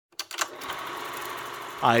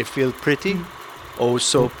I feel pretty. Oh,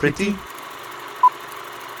 so pretty.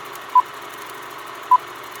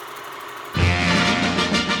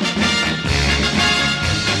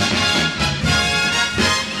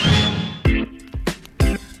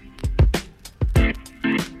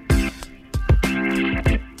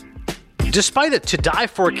 Despite a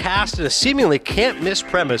to-die-for cast and a seemingly can't-miss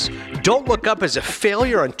premise, Don't Look Up is a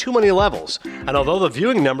failure on too many levels. And although the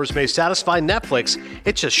viewing numbers may satisfy Netflix,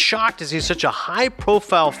 it's just shocked to see such a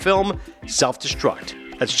high-profile film self-destruct.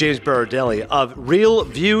 That's James Berardelli of Real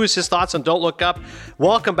Views. His thoughts on Don't Look Up.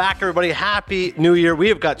 Welcome back, everybody. Happy New Year. We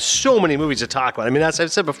have got so many movies to talk about. I mean, as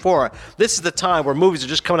I've said before, this is the time where movies are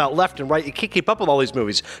just coming out left and right. You can't keep up with all these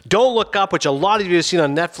movies. Don't Look Up, which a lot of you have seen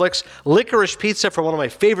on Netflix. Licorice Pizza for one of my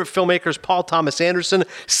favorite filmmakers, Paul Thomas Anderson.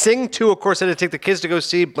 Sing 2, of course, I had to take the kids to go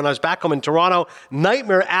see when I was back home in Toronto.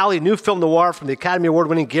 Nightmare Alley, new film noir from the Academy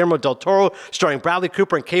Award-winning Guillermo del Toro, starring Bradley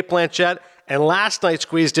Cooper and Cate Blanchett. And last night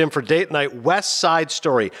squeezed in for date night, West Side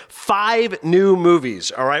Story. 5 new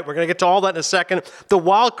movies, all right? We're going to get to all that in a second. The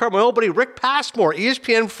wild card, my old buddy Rick Passmore,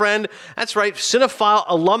 ESPN friend, that's right, cinephile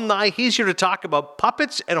alumni. He's here to talk about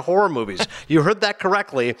puppets and horror movies. You heard that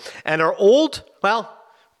correctly. And our old, well,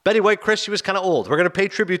 Betty White, Chris, she was kind of old. We're going to pay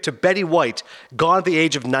tribute to Betty White, gone at the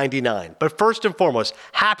age of 99. But first and foremost,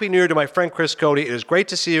 Happy New Year to my friend Chris Cody. It is great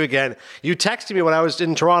to see you again. You texted me when I was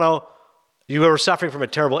in Toronto. You were suffering from a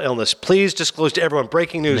terrible illness. Please disclose to everyone,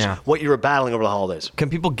 breaking news, what you were battling over the holidays. Can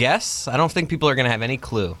people guess? I don't think people are going to have any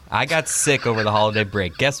clue. I got sick over the holiday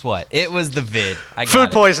break. Guess what? It was the vid.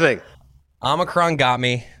 Food poisoning. Omicron got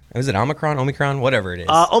me. Was it Omicron? Whatever it is.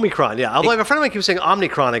 Omicron, yeah. A friend of mine keeps saying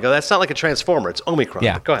Omnicron. I go, that's not like a transformer. It's Omicron.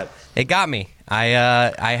 Yeah. Go ahead. It got me. I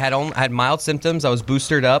had mild symptoms. I was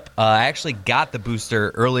boostered up. I actually got the booster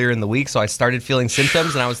earlier in the week, so I started feeling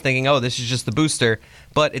symptoms, and I was thinking, oh, this is just the booster.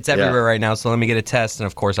 But it's everywhere right now, so let me get a test. And,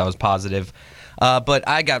 of course, I was positive. But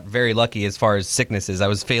I got very lucky as far as sicknesses. I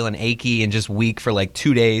was feeling achy and just weak for like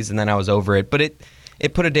 2 days, and then I was over it. But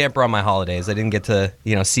it put a damper on my holidays. I didn't get to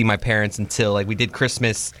see my parents until we did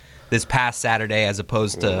Christmas this past Saturday as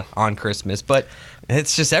opposed to on Christmas. But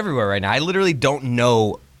it's just everywhere right now. I literally don't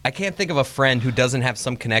know. I can't think of a friend who doesn't have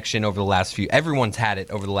some connection over the last few. Everyone's had it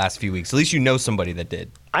over the last few weeks. At least you know somebody that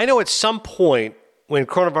did. I know at some point when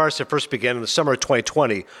coronavirus had first began in the summer of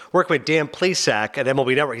 2020, working with Dan Plesac at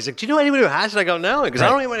MLB Network, he's like, do you know anybody who has it? I go, no, because I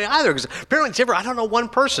don't know anybody either, because apparently it's I don't know one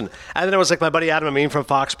person. And then it was like my buddy Adam Amin from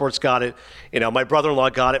Fox Sports got it. My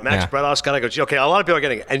brother-in-law got it. Max Bredos got it. I go, okay, a lot of people are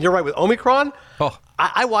getting it. And you're right, with Omicron,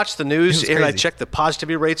 I watched the news and I checked the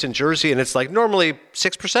positivity rates in Jersey, and it's like normally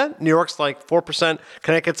 6%. New York's like 4%.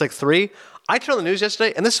 Connecticut's like 3%. I turned on the news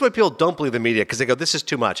yesterday, and this is why people don't believe the media, because they go, this is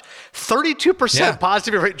too much. 32%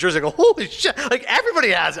 positivity rate in Jersey. I go, holy shit, like everybody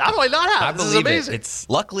has it. How do I not have it? This is amazing. It's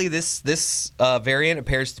luckily this variant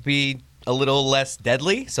appears to be a little less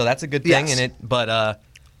deadly, so that's a good thing. Yes. But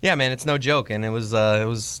yeah, man, it's no joke, and it was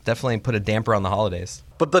definitely put a damper on the holidays.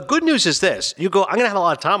 But the good news is this. You go, I'm going to have a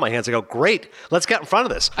lot of time on my hands. I go, great, let's get in front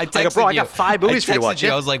of this. I go, bro, I got 5 movies for you to watch.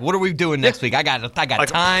 I was like, what are we doing next week? I got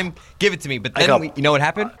time. Give it to me. But then, you know what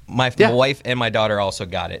happened? My wife and my daughter also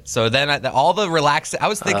got it. So then all the relaxed. I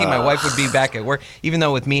was thinking my wife would be back at work, even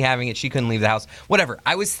though with me having it, she couldn't leave the house. Whatever.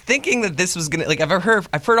 I was thinking that this was going to,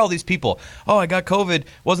 I've heard all these people, oh, I got COVID.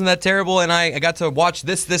 Wasn't that terrible? And I got to watch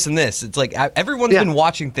this, and this. It's like everyone's been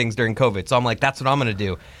watching things during COVID. So I'm like, that's what I'm going to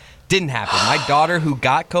do. Didn't happen. My daughter, who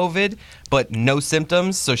got COVID, but no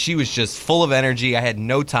symptoms, so she was just full of energy. I had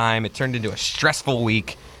no time. It turned into a stressful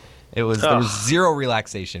week. There was zero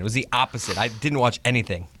relaxation. It was the opposite. I didn't watch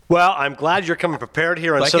anything. Well, I'm glad you're coming prepared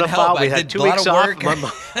here on Cinephile. We had 2 weeks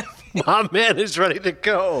off. My man is ready to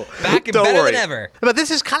go. Back and better than ever. But this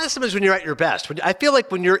is kind of sometimes when you're at your best. I feel like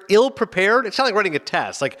when you're ill-prepared, it's not like writing a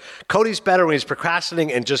test. Like, Cody's better when he's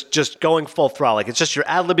procrastinating and just going full throttle. Like, it's just your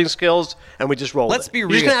ad-libbing skills, and we just roll Let's be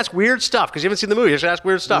real. You're just going to ask weird stuff because you haven't seen the movie. You're just going to ask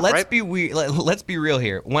weird stuff, right? Let's be real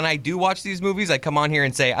here. When I do watch these movies, I come on here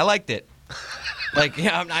and say, I liked it.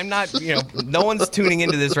 I'm not, no one's tuning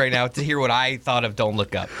into this right now to hear what I thought of Don't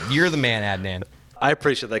Look Up. You're the man, Adnan. I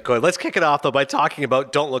appreciate that, Cody. Let's kick it off, though, by talking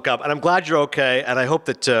about Don't Look Up. And I'm glad you're okay, and I hope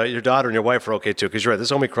that your daughter and your wife are okay, too, because you're right,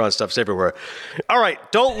 this Omicron stuff's everywhere. All right,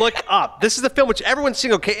 Don't Look Up. This is the film which everyone's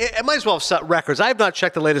seeing okay. It might as well have set records. I have not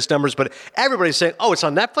checked the latest numbers, but everybody's saying, oh, it's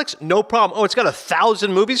on Netflix? No problem. Oh, it's got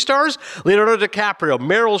 1,000 movie stars? Leonardo DiCaprio,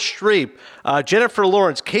 Meryl Streep, Jennifer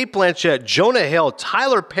Lawrence, Cate Blanchett, Jonah Hill,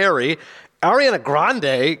 Tyler Perry. Ariana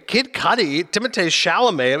Grande, Kid Cudi, Timothée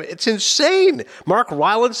Chalamet. It's insane. Mark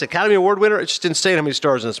Rylance, Academy Award winner. It's just insane how many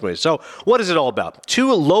stars in this movie. So what is it all about?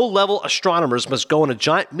 Two low-level astronomers must go on a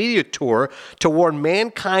giant meteor tour to warn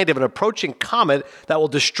mankind of an approaching comet that will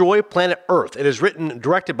destroy planet Earth. It is written and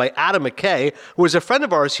directed by Adam McKay, who is a friend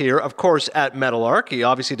of ours here, of course, at Metal-Arc. He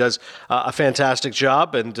obviously does a fantastic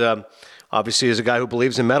job, and obviously is a guy who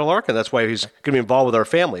believes in Metal-Arc, and that's why he's going to be involved with our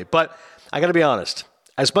family. But I got to be honest.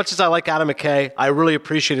 As much as I like Adam McKay, I really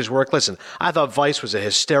appreciate his work. Listen, I thought Vice was a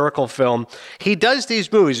hysterical film. He does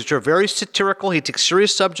these movies, which are very satirical. He takes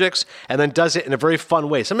serious subjects and then does it in a very fun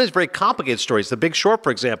way. Sometimes very complicated stories. The Big Short,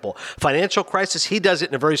 for example. Financial Crisis, he does it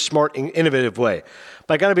in a very smart and innovative way.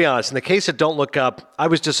 But I got to be honest, in the case of Don't Look Up, I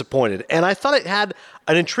was disappointed. And I thought it had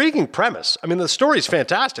an intriguing premise. I mean, the story is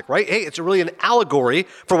fantastic, right? Hey, it's really an allegory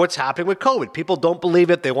for what's happening with COVID. People don't believe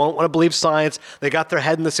it. They won't want to believe science. They got their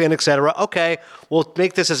head in the sand, etc. Okay, we'll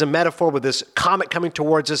make this as a metaphor with this comet coming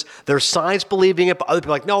towards us. There's science believing it, but other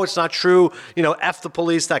people are like, no, it's not true. You know, F the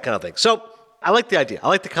police, that kind of thing. So I like the idea. I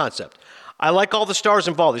like the concept. I like all the stars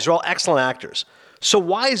involved. These are all excellent actors. So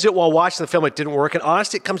why is it while watching the film it didn't work? And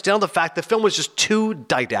honestly, it comes down to the fact the film was just too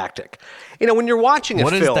didactic. You know, when you're watching a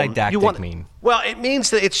film... What does didactic mean? Well, it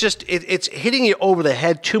means that it's just, it's hitting you over the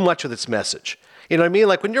head too much with its message. You know what I mean?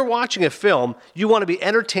 Like when you're watching a film, you want to be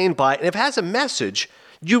entertained by it. And if it has a message,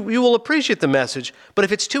 you will appreciate the message. But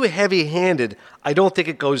if it's too heavy-handed, I don't think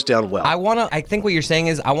it goes down well. I think what you're saying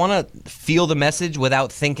is I want to feel the message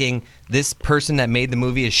without thinking this person that made the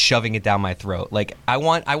movie is shoving it down my throat. Like I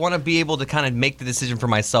want to be able to kind of make the decision for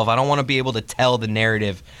myself. I don't want to be able to tell the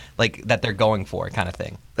narrative like that they're going for, kind of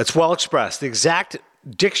thing. That's well expressed. The exact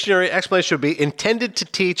dictionary explanation would be intended to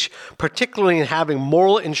teach, particularly in having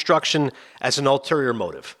moral instruction as an ulterior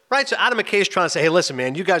motive. Right? So Adam McKay is trying to say, hey, listen,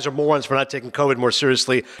 man, you guys are morons for not taking COVID more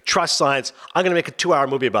seriously. Trust science. I'm going to make a 2-hour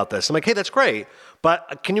movie about this. I'm like, hey, that's great.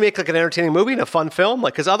 But can you make like an entertaining movie and a fun film?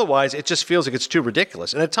 Like, because otherwise it just feels like it's too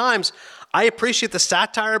ridiculous. And at times, I appreciate the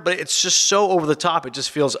satire, but it's just so over the top, it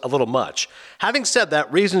just feels a little much. Having said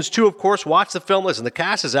that, Reasons 2, of course, watch the film. Listen, the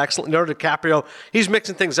cast is excellent. Leonardo DiCaprio, he's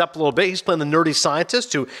mixing things up a little bit. He's playing the nerdy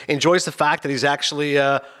scientist who enjoys the fact that he's actually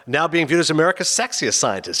now being viewed as America's sexiest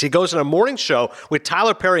scientist. He goes on a morning show with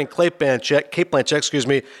Tyler Perry and Cate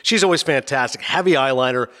Blanchett, She's always fantastic. Heavy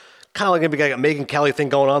eyeliner. Kind of like maybe got a Megyn Kelly thing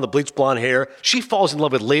going on, the bleached blonde hair. She falls in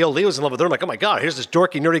love with Leo. Leo's in love with her. I'm like, oh my God, here's this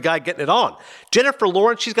dorky, nerdy guy getting it on. Jennifer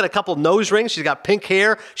Lawrence, she's got a couple nose rings. She's got pink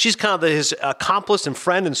hair. She's kind of his accomplice and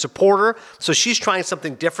friend and supporter. So she's trying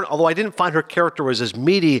something different, although I didn't find her character was as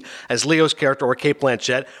meaty as Leo's character or Cate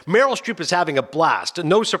Blanchett. Meryl Streep is having a blast.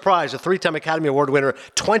 No surprise, a 3-time Academy Award winner,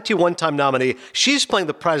 21-time nominee. She's playing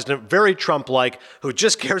the president, very Trump-like, who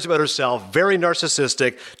just cares about herself, very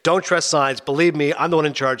narcissistic, don't trust science, believe me, I'm the one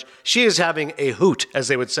in charge. She is having a hoot, as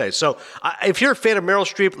they would say. So if you're a fan of Meryl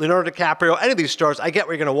Streep, Leonardo DiCaprio, any of these stars, I get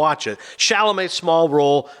where you're going to watch it. Chalamet, small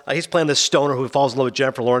role. He's playing this stoner who falls in love with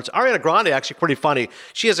Jennifer Lawrence. Ariana Grande, actually pretty funny.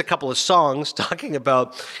 She has a couple of songs talking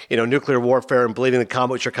about, nuclear warfare and believing the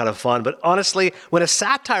comet, which are kind of fun. But honestly, when a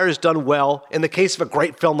satire is done well, in the case of a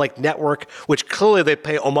great film like Network, which clearly they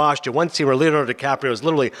pay homage to, one scene where Leonardo DiCaprio is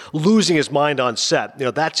literally losing his mind on set.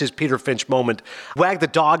 That's his Peter Finch moment. Wag the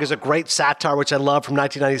Dog is a great satire, which I love, from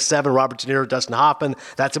 1997. Robert De Niro, Dustin Hoffman.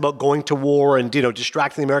 That's about going to war and,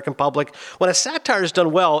 distracting the American public. When a satire is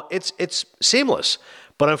done well, it's seamless.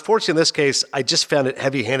 But unfortunately, in this case, I just found it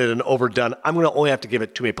heavy-handed and overdone. I'm going to only have to give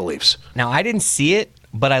it 2 Maple Leafs. Now, I didn't see it,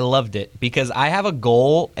 but I loved it because I have a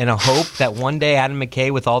goal and a hope that one day Adam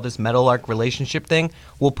McKay, with all this Metal-Arc relationship thing,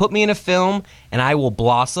 will put me in a film and I will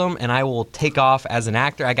blossom and I will take off as an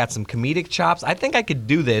actor. I got some comedic chops. I think I could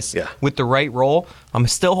do this with the right role. I'm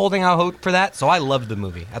still holding out hope for that, so I loved the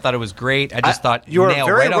movie. I thought it was great. I just thought you are nail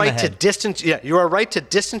very right on the head. to distance. Yeah, you are right to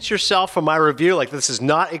distance yourself from my review. Like, this is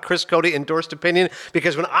not a Chris Cody endorsed opinion,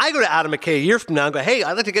 because when I go to Adam McKay a year from now and go, hey,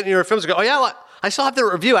 I'd like to get into your films, I go, oh yeah, I still have the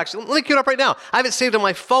review, actually. Let me cue it up right now. I have it saved on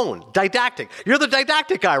my phone. Didactic. You're the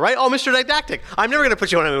didactic guy, right? Oh, Mr. Didactic. I'm never going to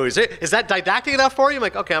put you on a movie. Is that didactic enough for you? I'm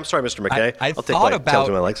like, okay, I'm sorry, Mr. McKay.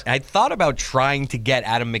 I thought about trying to get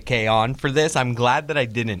Adam McKay on for this. I'm glad that I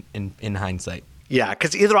didn't in hindsight. Yeah,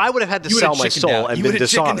 because either I would have had to sell my soul and been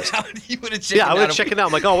dishonest. You would have chickened out. I would have chickened out.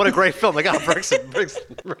 I'm like, oh, what a great film. Like, oh,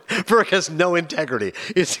 Burke has no integrity.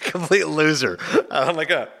 He's a complete loser. I'm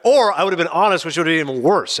like, or I would have been honest, which would have been even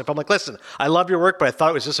worse. If I'm like, listen, I love your work, but I thought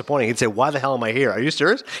it was disappointing. He'd say, why the hell am I here? Are you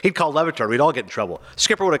serious? He'd call Levitar. We'd all get in trouble.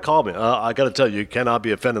 Skipper would have called me. I got to tell you cannot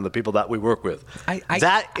be offending the people that we work with.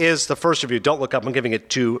 That is the first review. Don't Look Up. I'm giving it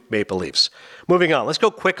 2 Maple Leafs. Moving on. Let's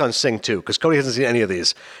go quick on Sing 2, because Cody hasn't seen any of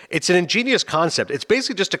these. It's an ingenious concept. concept. It's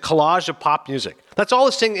basically just a collage of pop music. That's all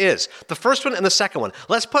this thing is. The first one and the second one.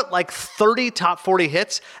 Let's put like 30 top 40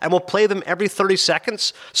 hits, and we'll play them every 30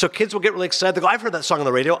 seconds, so kids will get really excited. They go, I've heard that song on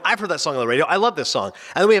the radio. I've heard that song on the radio. I love this song.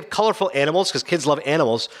 And then we have colorful animals, because kids love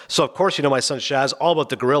animals. So, of course, you know my son Shaz, all about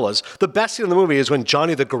the gorillas. The best scene in the movie is when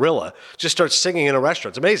Johnny the gorilla just starts singing in a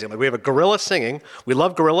restaurant. It's amazing. Like, we have a gorilla singing. We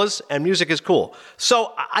love gorillas, and music is cool.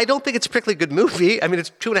 So I don't think it's a particularly good movie. I mean, it's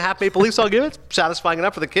 2.5 Maple Leafs, I'll give it. It's satisfying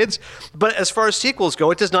enough for the kids. But as far as sequels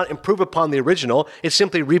go, it does not improve upon the original. It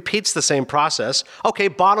simply repeats the same process. Okay,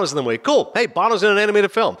 Bono's in the movie. Cool. Hey, Bono's in an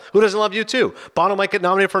animated film. Who doesn't love U2? Bono might get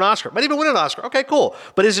nominated for an Oscar. Might even win an Oscar. Okay, cool.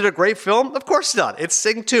 But is it a great film? Of course not. It's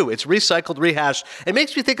Sing 2. It's recycled, rehashed. It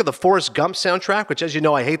makes me think of the Forrest Gump soundtrack, which, as you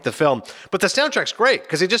know, I hate the film. But the soundtrack's great,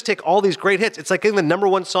 because they just take all these great hits. It's like getting the number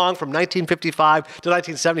one song from 1955 to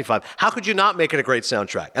 1975. How could you not make it a great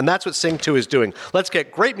soundtrack? And that's what Sing 2 is doing. Let's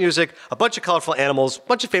get great music, a bunch of colorful animals, a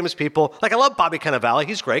bunch of famous people. Like, I love Bobby Cannavale.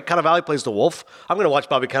 He's great. Cannavale plays the wolf. I'm going to watch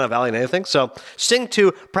Bobby Cannavale in anything. So Sing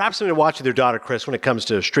 2, perhaps something to watch with your daughter, Chris, when it comes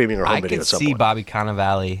to streaming or home video at some point. I could see Bobby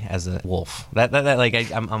Cannavale as a wolf.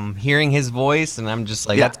 I'm hearing his voice, and I'm just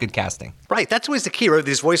like, that's good casting. Right. That's always the key, right?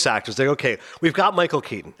 These voice actors, they go, okay, we've got Michael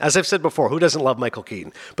Keaton. As I've said before, who doesn't love Michael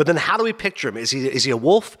Keaton? But then how do we picture him? Is he a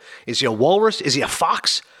wolf? Is he a walrus? Is he a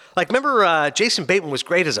fox? Like, remember, Jason Bateman was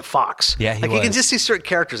great as a fox. Yeah, he was. You can just see certain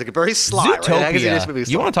characters, like a very sly. Zootopia. Right?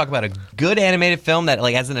 You want to talk about a good animated film that,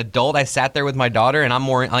 like, as an adult, I sat there with my daughter, and I'm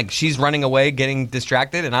more, like, she's running away, getting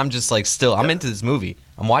distracted, and I'm just, like, still, I'm into this movie.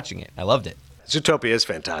 I'm watching it. I loved it. Zootopia is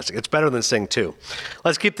fantastic. It's better than Sing 2.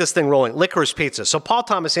 Let's keep this thing rolling. Licorice Pizza. So Paul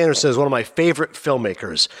Thomas Anderson is one of my favorite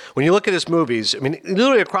filmmakers. When you look at his movies, I mean,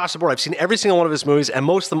 literally across the board, I've seen every single one of his movies, and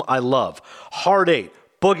most of them I love. Hard Eight,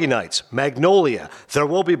 Boogie Nights, Magnolia, There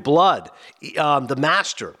Will Be Blood, The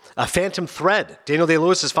Master, Phantom Thread, Daniel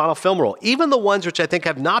Day-Lewis's final film role, even the ones which I think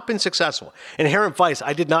have not been successful. Inherent Vice,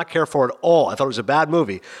 I did not care for at all. I thought it was a bad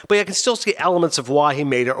movie, but I can still see elements of why he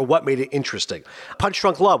made it or what made it interesting. Punch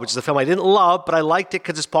Drunk Love, which is a film I didn't love, but I liked it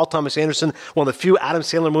because it's Paul Thomas Anderson, one of the few Adam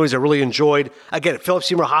Sandler movies I really enjoyed. Again, Philip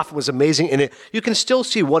Seymour Hoffman was amazing in it. You can still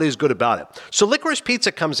see what is good about it. So Licorice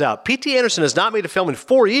Pizza comes out. P.T. Anderson has not made a film in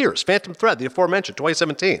 4 years. Phantom Thread, the aforementioned,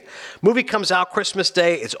 2017. Movie comes out Christmas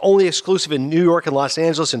Day. It's only exclusive in New York and Los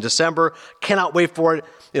Angeles in December. Cannot wait for it.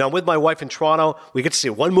 You know, I'm with my wife in Toronto. We get to see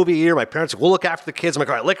one movie a year. My parents will look after the kids. I'm like,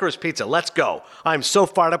 all right, Licorice Pizza, let's go. I'm so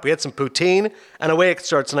fired up. We had some poutine, and away it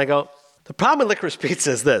starts. And I go, the problem with Licorice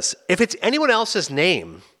Pizza is this. If it's anyone else's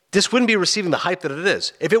name, this wouldn't be receiving the hype that it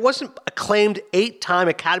is. If it wasn't acclaimed 8-time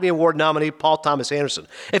Academy Award nominee Paul Thomas Anderson,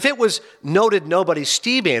 if it was noted nobody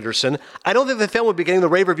Steve Anderson, I don't think the film would be getting the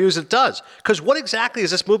rave reviews it does. Because what exactly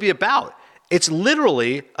is this movie about? It's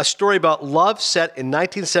literally a story about love set in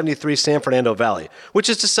 1973 San Fernando Valley, which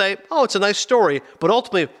is to say, oh, it's a nice story, but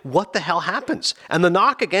ultimately, what the hell happens? And the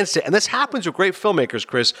knock against it, and this happens with great filmmakers,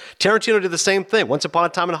 Chris. Tarantino did the same thing, Once Upon a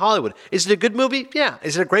Time in Hollywood. Is it a good movie? Yeah.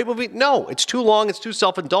 Is it a great movie? No. It's too long, it's too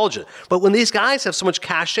self-indulgent. But when these guys have so much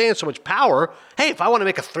cachet and so much power, hey, if I want to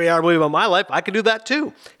make a 3-hour movie about my life, I can do that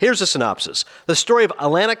too. Here's a synopsis. The story of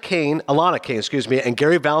Alana Kane, and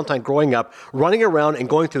Gary Valentine growing up, running around and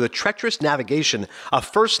going through the treacherous navigation of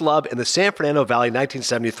first love in the San Fernando Valley,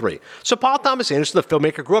 1973. So Paul Thomas Anderson, the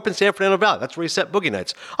filmmaker, grew up in San Fernando Valley. That's where he set Boogie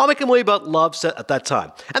Nights. I'll make a movie about love set at that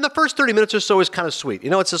time. And the first 30 minutes or so is kind of sweet. You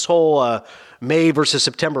know, it's this whole May versus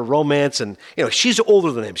September romance, and you know, she's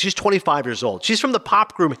older than him. She's 25 years old. She's from the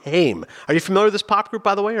pop group Haim. Are you familiar with this pop group,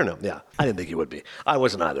 by the way, or no? Yeah, I didn't think you would be. I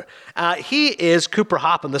wasn't either. He is Cooper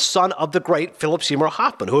Hoffman, the son of the great Philip Seymour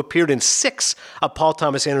Hoffman, who appeared in 6 of Paul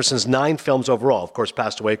Thomas Anderson's 9 films overall. Of course,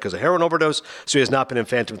 passed away because of heroin overdose, so he has not been in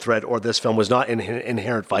Phantom Thread, or this film was not in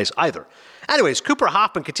Inherent Vice either. Anyways, Cooper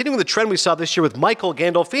Hoffman, continuing the trend we saw this year with Michael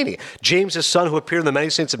Gandolfini, James' son who appeared in The Many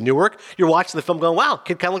Saints of Newark. You're watching the film going, wow,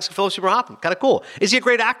 kid kind of looks like Philip Seymour Hoffman. Kind of cool. Is he a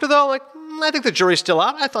great actor, though? Like, I think the jury's still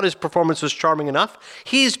out. I thought his performance was charming enough.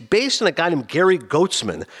 He's based on a guy named Gary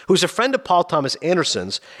Goetzman, who's a friend of Paul Thomas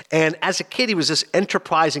Anderson's, and as a kid, he was this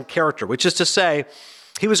enterprising character, which is to say,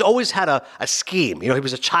 he was always had a scheme. You know, he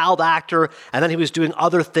was a child actor, and then he was doing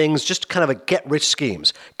other things, just kind of a get-rich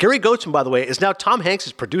schemes. Gary Goetzman, by the way, is now Tom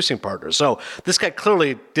Hanks' producing partner. So this guy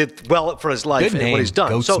clearly did well for his life and what he's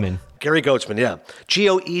done. Goetzman. So, Gary Goetzman, yeah.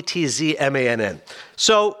 Goetzmann.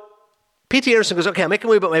 So P.T. Anderson goes, okay, I'm making a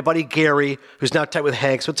movie about my buddy Gary, who's now tight with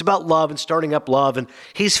Hanks. So it's about love and starting up love, and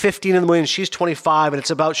he's 15 in the movie, and she's 25, and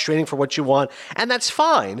it's about straining for what you want. And that's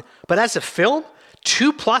fine. But as a film,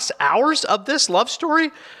 2+ hours of this love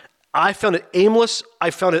story, I found it aimless.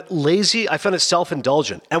 I found it lazy. I found it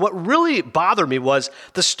self-indulgent. And what really bothered me was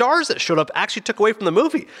the stars that showed up actually took away from the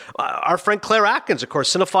movie. Our friend Claire Atkins, of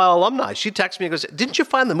course, Cinephile alumni, she texted me and goes, didn't you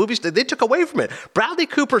find the movies? They took away from it. Bradley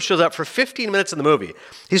Cooper shows up for 15 minutes in the movie.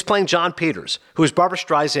 He's playing John Peters, who was Barbra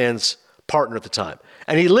Streisand's partner at the time.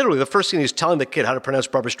 And he literally, the first thing he's telling the kid how to pronounce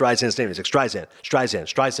Barbra Streisand's name. He's like,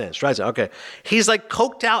 Streisand. Okay. He's like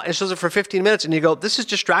coked out and shows up for 15 minutes. And you go, this is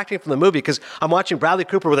distracting from the movie because I'm watching Bradley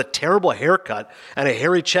Cooper with a terrible haircut and a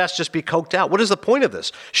hairy chest just be coked out. What is the point of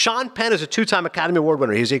this? Sean Penn is a 2-time Academy Award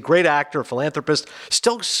winner. He's a great actor, philanthropist,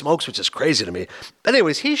 still smokes, which is crazy to me. But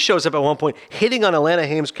anyways, he shows up at one point hitting on Alana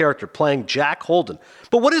Haim's character, playing Jack Holden.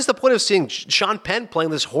 But what is the point of seeing Sean Penn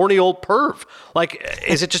playing this horny old perv? Like,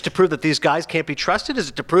 is it just to prove that these guys can't be trusted? Is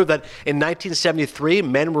it to prove that in 1973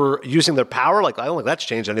 men were using their power? Like, I don't think that's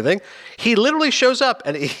changed anything. He literally shows up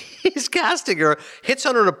and he's casting her, hits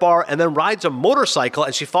on her in a bar, and then rides a motorcycle,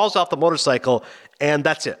 and she falls off the motorcycle, and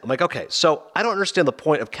that's it. I'm like, okay, so I don't understand the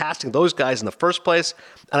point of casting those guys in the first place,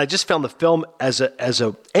 and I just found the film as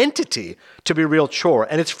a entity to be a real chore.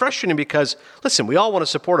 And it's frustrating because, listen, we all want to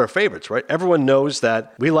support our favorites, right? Everyone knows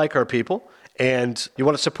that we like our people, and you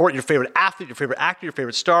want to support your favorite athlete, your favorite actor, your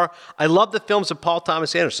favorite star. I love the films of Paul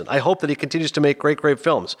Thomas Anderson. I hope that he continues to make great, great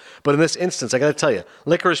films. But in this instance, I got to tell you,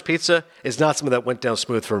 Licorice Pizza is not something that went down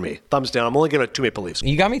smooth for me. Thumbs down. I'm only giving it 2 Maple Leafs.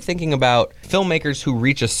 You got me thinking about filmmakers who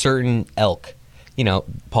reach a certain ilk. You know,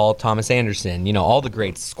 Paul Thomas Anderson, you know, all the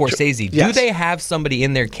greats, Scorsese. Yes. Do they have somebody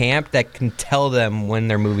in their camp that can tell them when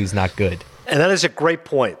their movie's not good? And that is a great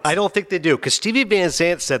point. I don't think they do, because Stevie Van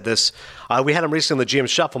Zandt said this. We had him recently on the GM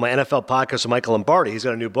Shuffle, my NFL podcast with Michael Lombardi. He's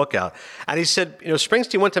got a new book out. And he said, you know,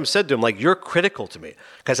 Springsteen one time said to him, like, you're critical to me,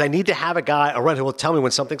 because I need to have a guy around who will tell me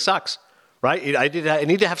when something sucks. Right? I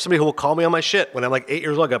need to have somebody who will call me on my shit when I'm like 8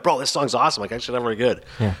 years old. I go, bro, this song's awesome. Like, actually, not very good.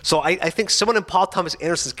 Yeah. So I think someone in Paul Thomas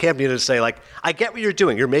Anderson's camp needed to say, like, I get what you're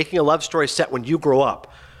doing. You're making a love story set when you grow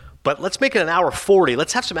up. But let's make it an hour 40.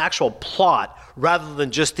 Let's have some actual plot rather than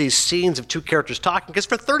just these scenes of 2 characters talking. Because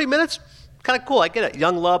for 30 minutes, kind of cool. I get it.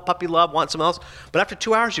 Young love, puppy love, want something else. But after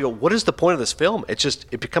 2 hours, you go, what is the point of this film?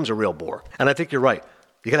 It becomes a real bore. And I think you're right.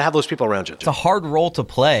 You got to have those people around you. It's a hard role to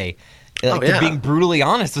play. Like, you're being brutally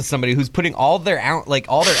honest with somebody who's putting all their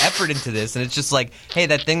effort into this, and it's just like, hey,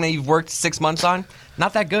 that thing that you've worked 6 months on,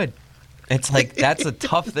 not that good. It's like, that's a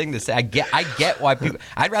tough thing to say. I get why people.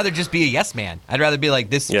 I'd rather just be a yes man. I'd rather be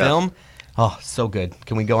like, this film, oh, so good.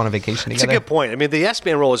 Can we go on a vacation together? It's a good point. I mean, the yes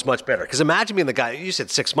man role is much better, because imagine being the guy. You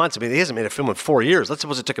said 6 months. I mean, he hasn't made a film in 4 years. Let's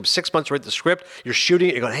suppose it took him 6 months to write the script. You're shooting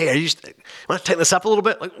it. You're going, hey, want to tighten this up a little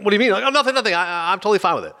bit? Like, what do you mean? Like, oh, nothing. I'm totally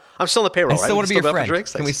fine with it. I'm still on the payroll. I still right? want to be your friend.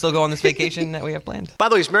 Can we still go on this vacation that we have planned? By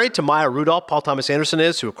the way, he's married to Maya Rudolph. Paul Thomas Anderson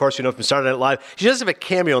is, who, of course, you know from Saturday Night Live. She does have a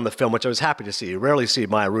cameo in the film, which I was happy to see. You rarely see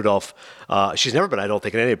Maya Rudolph. She's never been, I don't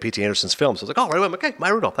think, in any of P.T. Anderson's films. So I was like, oh, right away, okay,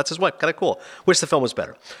 Maya Rudolph. That's his wife. Kind of cool. Wish the film was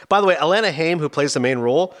better. By the way, Alana Haim, who plays the main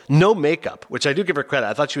role, no makeup, which I do give her credit.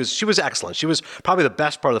 I thought she was excellent. She was probably the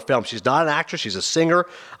best part of the film. She's not an actress. She's a singer.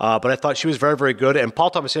 But I thought she was very, very good. And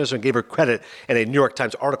Paul Thomas Anderson gave her credit in a New York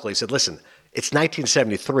Times article. He said, listen, it's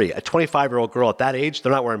 1973. A 25-year-old girl at that age,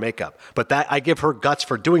 they're not wearing makeup. But I give her guts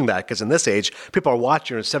for doing that, because in this age, people are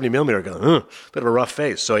watching her in 70mm going, bit of a rough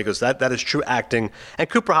face. So he goes, that is true acting. And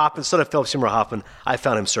Cooper Hoffman, son of Philip Seymour Hoffman, I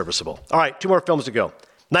found him serviceable. All right, 2 more films to go.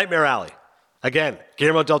 Nightmare Alley. Again,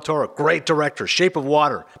 Guillermo del Toro, great director. Shape of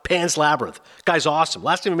Water, Pan's Labyrinth. Guy's awesome.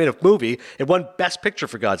 Last time he made a movie, it won Best Picture,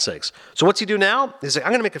 for God's sakes. So what's he do now? He's like,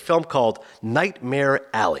 I'm going to make a film called Nightmare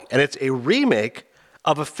Alley. And it's a remake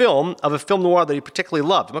of a film noir that he particularly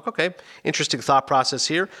loved. I'm like, okay, interesting thought process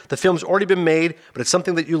here. The film's already been made, but it's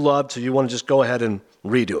something that you loved, so you want to just go ahead and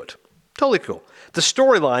redo it. Totally cool. The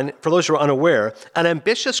storyline, for those who are unaware, an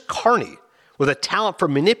ambitious carny with a talent for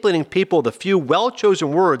manipulating people with a few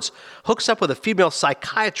well-chosen words hooks up with a female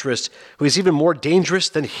psychiatrist who is even more dangerous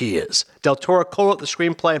than he is. Del Toro co-wrote the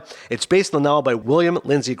screenplay. It's based on the novel by William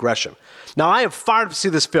Lindsay Gresham. Now, I am fired to see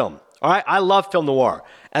this film. All right, I love film noir.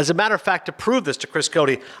 As a matter of fact, to prove this to Chris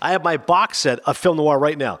Cody, I have my box set of film noir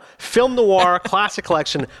right now. Film noir, classic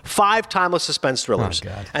collection, 5 timeless suspense thrillers. Oh,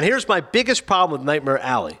 God. And here's my biggest problem with Nightmare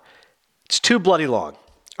Alley. It's too bloody long.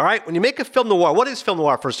 All right, when you make a film noir, what is film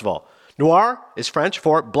noir, first of all? Noir is French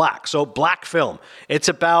for black, so black film. It's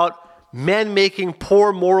about men making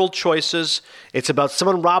poor moral choices. It's about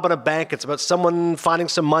someone robbing a bank. It's about someone finding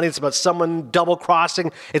some money. It's about someone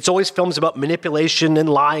double-crossing. It's always films about manipulation and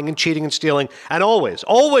lying and cheating and stealing. And always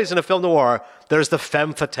in a film noir, there's the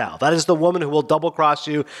femme fatale. That is the woman who will double-cross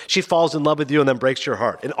you. She falls in love with you and then breaks your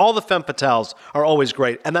heart. And all the femme fatales are always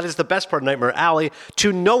great. And that is the best part of Nightmare Alley.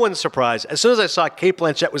 To no one's surprise, as soon as I saw Cate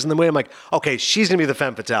Blanchett was in the movie, I'm like, okay, she's going to be the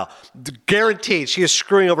femme fatale. Guaranteed, she is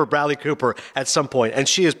screwing over Bradley Cooper at some point. And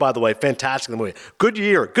she is, by the way, fantastic in the movie. Good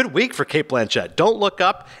year, good week for Cate Blanchett. Don't Look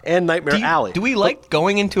Up and Nightmare Alley. Do we like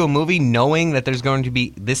going into a movie knowing that there's going to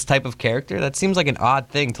be this type of character? That seems like an odd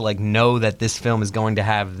thing to like know that this film is going to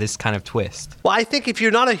have this kind of twist. Well, I think if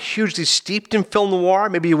you're not a hugely steeped in film noir,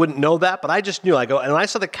 maybe you wouldn't know that. But I just knew. I go, and when I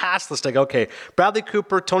saw the cast list, I go, okay, Bradley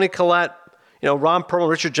Cooper, Toni Collette, Ron Perlman,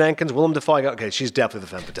 Richard Jenkins, Willem Dafoe. I go, okay, she's definitely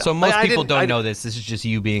the femme fatale. So most people don't know this. This is just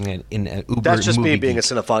you being in an Uber. That's just movie me being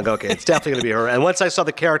geek. a cinephile. Okay, it's definitely going to be her. And once I saw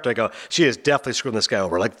the character, I go, she is definitely screwing this guy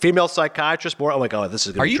over. Like female psychiatrist, more. Oh my god, this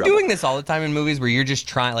is going to be trouble. Are you doing this all the time in movies where you're just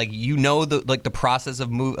trying, like the process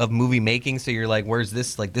of movie making? So you're like, where's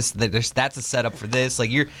this? Like this, that's a setup for this.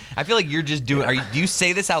 Like I feel like you're just doing. Do you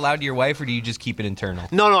say this out loud to your wife, or do you just keep it internal?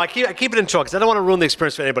 No, I keep it internal because I don't want to ruin the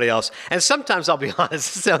experience for anybody else. And sometimes I'll be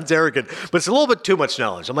honest, it sounds arrogant, but it's a little bit too much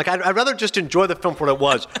knowledge. I'm like, I'd rather just enjoy the film for what it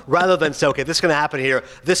was, rather than say, okay, this is going to happen here.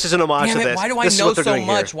 This is an homage to this. Why do I know so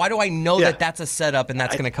much? Why do I know that that's a setup and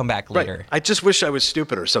that's going to come back later? Right. I just wish I was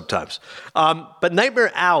stupider sometimes. But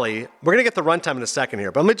Nightmare Alley, we're going to get the runtime in a second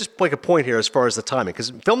here, but let me just make a point here as far as the timing, because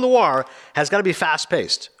film noir has got to be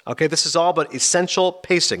fast-paced. Okay, this is all about essential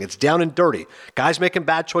pacing. It's down and dirty. Guys making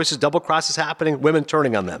bad choices, double crosses happening, women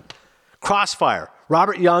turning on them. Crossfire,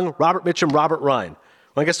 Robert Young, Robert Mitchum, Robert Ryan.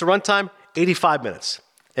 When I guess the runtime, 85 minutes.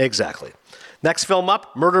 Exactly. Next film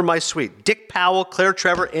up, Murder in My Suite. Dick Powell, Claire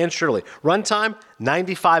Trevor, Anne Shirley. Runtime,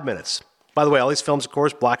 95 minutes. By the way, all these films, of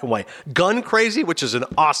course, black and white. Gun Crazy, which is an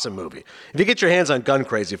awesome movie. If you get your hands on Gun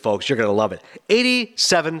Crazy, folks, you're going to love it.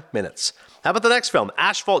 87 minutes. How about the next film,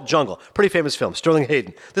 Asphalt Jungle? Pretty famous film, Sterling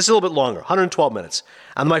Hayden. This is a little bit longer, 112 minutes.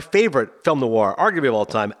 And my favorite film noir, arguably of all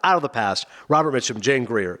time, Out of the Past, Robert Mitchum, Jane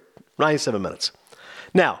Greer, 97 minutes.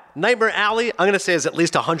 Now, Nightmare Alley, I'm going to say is at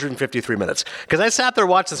least 153 minutes. Because I sat there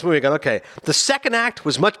watching this movie going, okay, the second act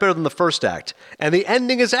was much better than the first act. And the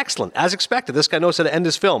ending is excellent, as expected. This guy knows how to end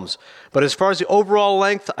his films. But as far as the overall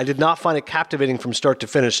length, I did not find it captivating from start to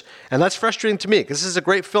finish. And that's frustrating to me, because this is a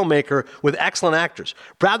great filmmaker with excellent actors.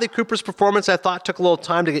 Bradley Cooper's performance, I thought, took a little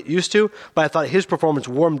time to get used to, but I thought his performance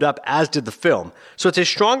warmed up, as did the film. So it's a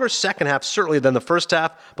stronger second half, certainly, than the first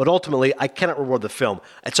half, but ultimately, I cannot reward the film.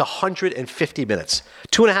 It's 150 minutes.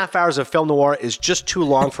 2.5 hours of film noir is just too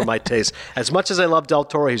long for my taste. As much as I love Del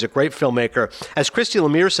Toro, he's a great filmmaker. As Christy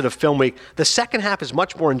Lemire said of Film Week, the second half is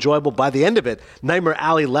much more enjoyable. By the end of it, Nightmare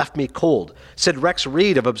Alley left me cold. Said Rex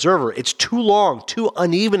Reed of Observer, it's too long, too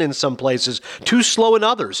uneven in some places, too slow in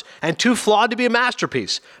others, and too flawed to be a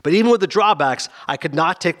masterpiece. But even with the drawbacks, I could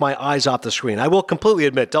not take my eyes off the screen. I will completely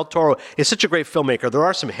admit, Del Toro is such a great filmmaker. There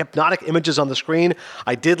are some hypnotic images on the screen.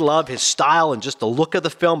 I did love his style and just the look of the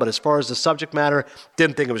film, but as far as the subject matter,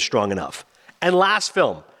 didn't think it was strong enough. And last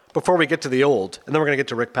film, before we get to the old, and then we're going to get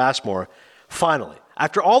to Rick Passmore, finally,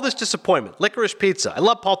 after all this disappointment, Licorice Pizza, I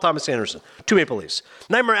love Paul Thomas Anderson, 2 Maple Leafs.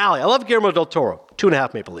 Nightmare Alley, I love Guillermo del Toro,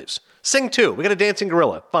 2.5 Maple Leafs. Sing 2, we got a dancing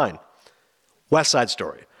gorilla, fine. West Side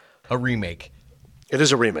Story. A remake. It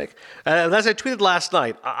is a remake. And as I tweeted last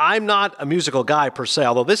night, I'm not a musical guy per se,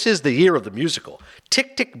 although this is the year of the musical.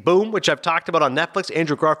 Tick, Tick, Boom, which I've talked about on Netflix,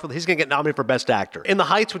 Andrew Garfield, he's going to get nominated for Best Actor. In the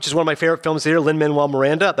Heights, which is one of my favorite films of the year, Lin-Manuel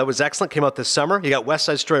Miranda, that was excellent, came out this summer. You got West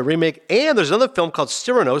Side Story remake, and there's another film called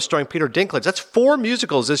Cyrano starring Peter Dinklage. That's 4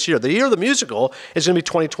 musicals this year. The year of the musical is going to be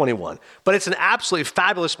 2021. But it's an absolutely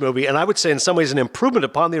fabulous movie, and I would say in some ways an improvement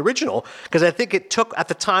upon the original, because I think it took, at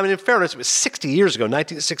the time, and in fairness, it was 60 years ago,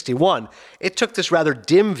 1961, it took this rather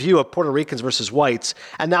dim view of Puerto Ricans versus whites,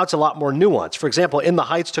 and now it's a lot more nuanced. For example, In the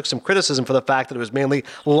Heights took some criticism for the fact that it was mainly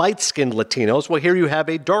light-skinned Latinos. Well, here you have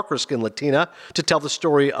a darker-skinned Latina to tell the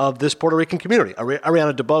story of this Puerto Rican community,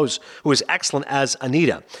 Ariana DeBose, who is excellent as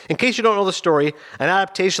Anita. In case you don't know the story, an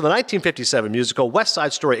adaptation of the 1957 musical West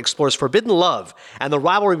Side Story explores forbidden love and the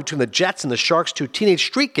rivalry between the Jets and the Sharks, 2 teenage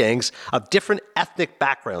street gangs of different ethnic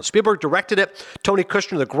backgrounds. Spielberg directed it. Tony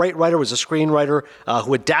Kushner, the great writer, was a screenwriter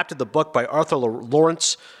who adapted the book by Arthur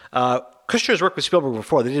Lawrence. Kushner's worked with Spielberg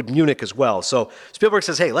before. They did Munich as well. So Spielberg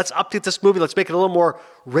says, hey, let's update this movie. Let's make it a little more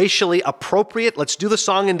racially appropriate. Let's do the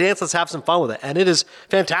song and dance. Let's have some fun with it. And it is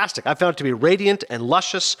fantastic. I found it to be radiant and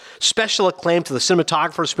luscious. Special acclaim to the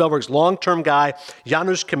cinematographer, Spielberg's long-term guy,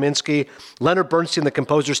 Janusz Kaminski, Leonard Bernstein, the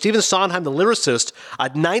composer, Stephen Sondheim, the lyricist,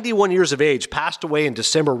 at 91 years of age, passed away in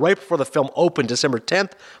December, right before the film opened, December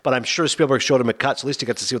 10th. But I'm sure Spielberg showed him a cut, so at least he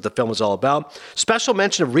got to see what the film was all about. Special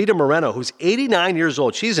mention of Rita Moreno, who's 89 years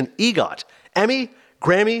old. She's an EGOT. Emmy,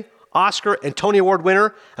 Grammy, Oscar and Tony Award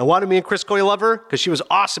winner. And why do me and Chris Cody love her? Because she was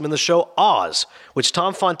awesome in the show Oz, which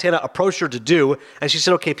Tom Fontana approached her to do. And she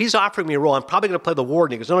said, okay, if he's offering me a role, I'm probably going to play the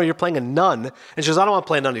warden. He goes, no, you're playing a nun. And she goes, I don't want to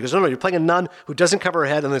play a nun. He goes, no, you're playing a nun who doesn't cover her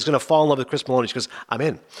head and is going to fall in love with Chris Meloni. She goes, I'm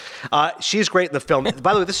in. She's great in the film.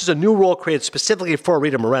 By the way, this is a new role created specifically for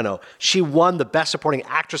Rita Moreno. She won the Best Supporting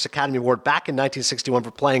Actress Academy Award back in 1961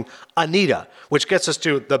 for playing Anita, which gets us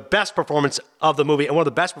to the best performance of the movie and one of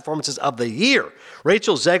the best performances of the year.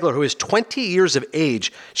 Rachel Zegler, who is 20 years of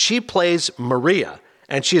age, she plays Maria,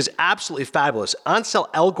 and she is absolutely fabulous. Ansel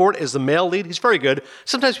Elgort is the male lead. He's very good.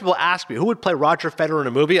 Sometimes people ask me, who would play Roger Federer in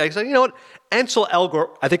a movie? I say, you know what? Ansel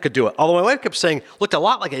Elgort, I think, could do it. Although my wife kept saying, looked a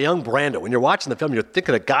lot like a young Brando. When you're watching the film, you're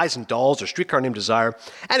thinking of Guys and Dolls or Streetcar Named Desire.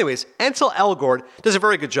 Anyways, Ansel Elgort does a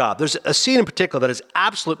very good job. There's a scene in particular that is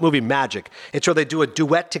absolute movie magic. It's where they do a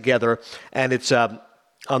duet together, and it's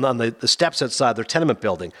on the steps outside their tenement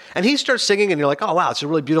building. And he starts singing, and you're like, oh, wow, it's a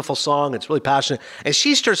really beautiful song. It's really passionate. And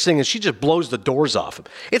she starts singing, and she just blows the doors off him.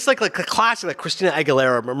 It's like a classic, like Christina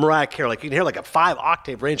Aguilera, Mariah Carey. Like, you can hear like a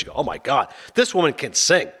 5-octave range. You go, oh, my God, this woman can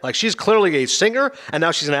sing. Like, she's clearly a singer, and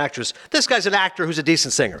now she's an actress. This guy's an actor who's a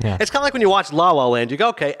decent singer. Yeah. It's kind of like when you watch La La Land. You go,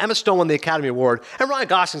 okay, Emma Stone won the Academy Award, and Ryan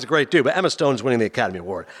Gosling's a great dude, but Emma Stone's winning the Academy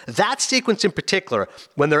Award. That sequence in particular,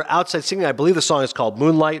 when they're outside singing, I believe the song is called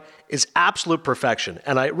Moonlight, is absolute perfection.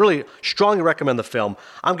 And I really strongly recommend the film.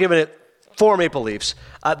 I'm giving it 4 Maple Leafs.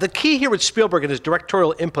 The key here with Spielberg and his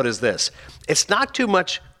directorial input is this. It's not too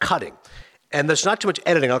much cutting. And there's not too much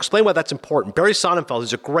editing. I'll explain why that's important. Barry Sonnenfeld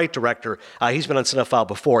is a great director. He's been on Cinephile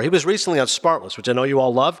before. He was recently on Spartless, which I know you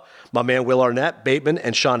all love. My man Will Arnett, Bateman,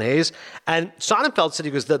 and Sean Hayes. And Sonnenfeld said,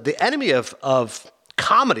 he goes, the enemy of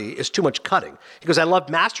comedy is too much cutting. He goes, I love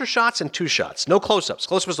master shots and 2 shots. No close-ups.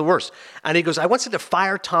 Close-up was the worst. And he goes, I once had to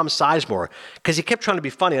fire Tom Sizemore because he kept trying to be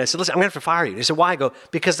funny. And I said, listen, I'm going to have to fire you. And he said, why? I go,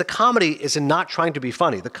 because the comedy is in not trying to be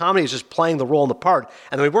funny. The comedy is just playing the role and the part,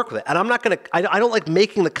 and then we work with it. And I'm not going to, I don't like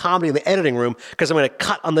making the comedy in the editing room because I'm going to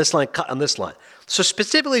cut on this line, cut on this line. So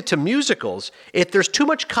specifically to musicals, if there's too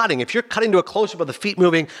much cutting, if you're cutting to a close-up of the feet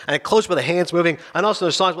moving and a close-up of the hands moving, and also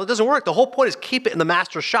the songs, well, it doesn't work. The whole point is keep it in the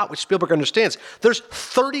master shot, which Spielberg understands. There's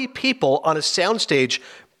 30 people on a soundstage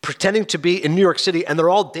pretending to be in New York City, and they're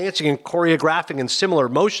all dancing and choreographing in similar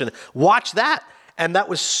motion. Watch that. And that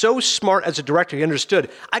was so smart as a director. He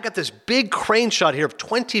understood. I got this big crane shot here of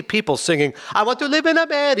 20 people singing, I want to live in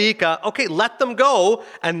America. Okay, let them go.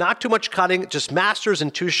 And not too much cutting, just masters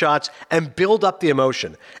in 2 shots and build up the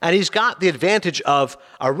emotion. And he's got the advantage of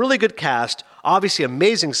a really good cast, obviously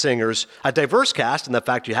amazing singers, a diverse cast in the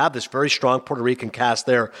fact you have this very strong Puerto Rican cast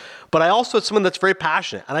there. But I also, it's someone that's very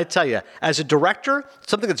passionate. And I tell you, as a director,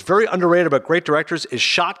 something that's very underrated about great directors is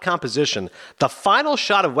shot composition. The final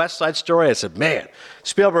shot of West Side Story, I said, man,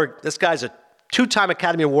 Spielberg, this guy's a 2-time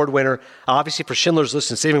Academy Award winner, obviously for Schindler's List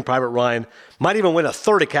and Saving Private Ryan. Might even win a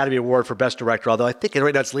 3rd Academy Award for Best Director, although I think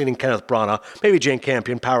right now it's leaning Kenneth Branagh, maybe Jane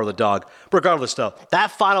Campion, Power of the Dog. Regardless, though,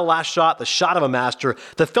 that final last shot, the shot of a master,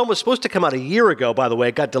 the film was supposed to come out a year ago, by the way.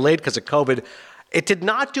 It got delayed because of COVID. It did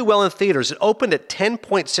not do well in theaters. It opened at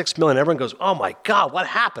 10.6 million. Everyone goes, oh my God, what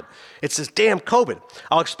happened? It's this damn COVID.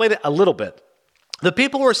 I'll explain it a little bit. The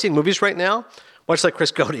people who are seeing movies right now, much like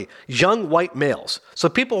Chris Cody, young white males. So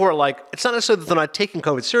people who are like, it's not necessarily that they're not taking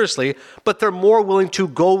COVID seriously, but they're more willing to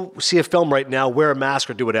go see a film right now, wear a mask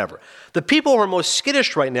or do whatever. The people who are most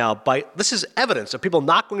skittish right now, this is evidence of people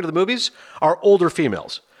not going to the movies, are older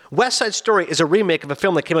females. West Side Story is a remake of a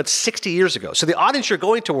film that came out 60 years ago. So the audience you're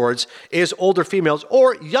going towards is older females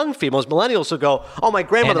or young females, millennials who go, oh, my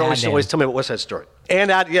grandmother always tell me about West Side Story.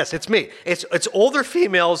 Yes, it's me. It's older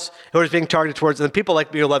females who are being targeted towards, and people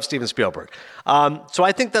like me who love Steven Spielberg. So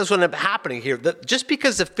I think that's what ended up happening here. Just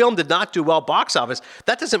because the film did not do well box office,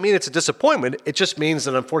 that doesn't mean it's a disappointment. It just means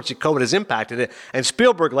that unfortunately COVID has impacted it. And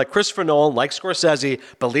Spielberg, like Christopher Nolan, like Scorsese,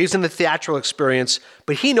 believes in the theatrical experience,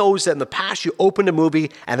 but he knows that in the past you opened a movie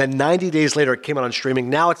and then 90 days later it came out on streaming.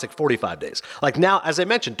 Now it's like 45 days. Like now, as I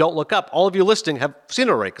mentioned, Don't Look Up, all of you listening have seen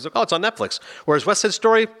it already because it's on Netflix. Whereas West Side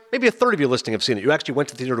Story, maybe a third of you listening have seen it. You actually went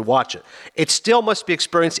to the theater to watch it. It still must be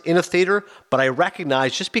experienced in a theater, but I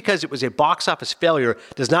recognize just because it was a box office failure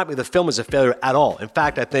does not mean the film is a failure at all. In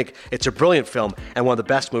fact, I think it's a brilliant film and one of the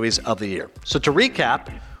best movies of the year. So to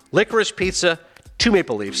recap, Licorice Pizza, 2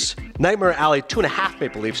 Maple Leafs. Nightmare Alley, 2.5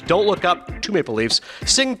 Maple Leafs. Don't Look Up, 2 Maple Leafs.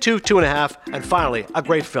 Sing 2, 2.5. And finally, a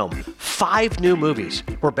great film. 5 new movies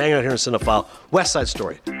we're banging out here in Cinephile. West Side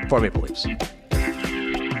Story, 4 Maple Leafs.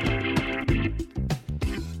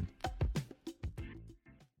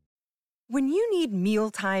 When you need need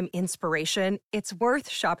mealtime inspiration, it's worth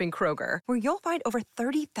shopping Kroger, where you'll find over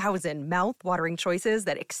 30,000 mouth-watering choices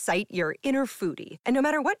that excite your inner foodie. And no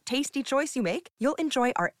matter what tasty choice you make, you'll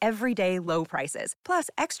enjoy our everyday low prices, plus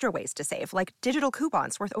extra ways to save, like digital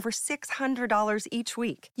coupons worth over $600 each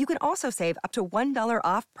week. You can also save up to $1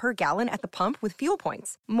 off per gallon at the pump with fuel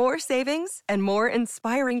points. More savings and more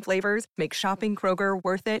inspiring flavors make shopping Kroger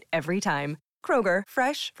worth it every time. Kroger,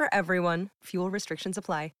 fresh for everyone. Fuel restrictions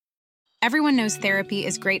apply. Everyone knows therapy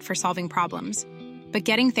is great for solving problems, but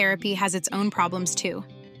getting therapy has its own problems too,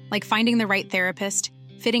 like finding the right therapist,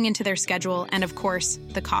 fitting into their schedule, and of course,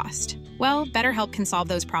 the cost. Well, BetterHelp can solve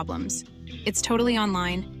those problems. It's totally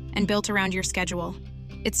online and built around your schedule.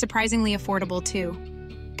 It's surprisingly affordable too.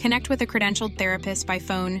 Connect with a credentialed therapist by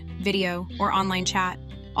phone, video, or online chat,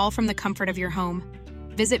 all from the comfort of your home.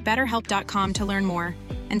 Visit BetterHelp.com to learn more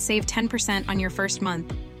and save 10% on your first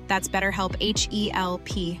month. That's BetterHelp,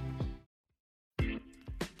 H-E-L-P.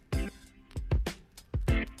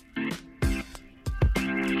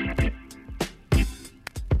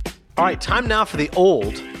 All right, time now for the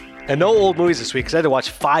old. And no old movies this week because I had to watch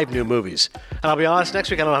 5 new movies. And I'll be honest, next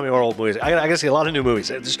week I don't know how many more old movies. I got to see a lot of new movies.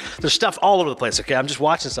 There's stuff all over the place, okay? I'm just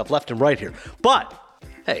watching stuff left and right here. But,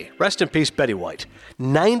 hey, rest in peace, Betty White.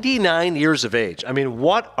 99 years of age. I mean,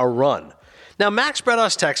 what a run. Now, Max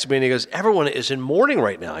Bredos texted me and he goes, everyone is in mourning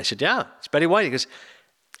right now. I said, yeah, it's Betty White. He goes,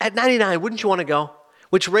 at 99, wouldn't you want to go?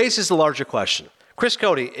 Which raises the larger question. Chris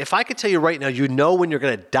Cody, if I could tell you right now, you know when you're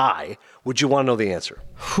going to die, would you want to know the answer?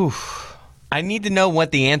 Whew. I need to know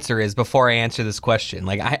what the answer is before I answer this question.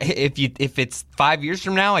 Like, if it's 5 years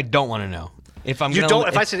from now, I don't want to know. If I'm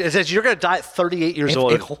if I said it says you're going to die at 38 years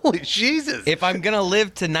old, holy Jesus! If I'm going to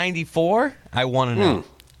live to 94, I want to know.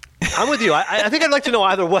 I'm with you. I think I'd like to know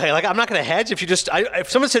either way. Like, I'm not going to hedge. If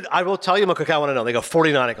someone said, I will tell you, I'm like, okay, I want to know. They go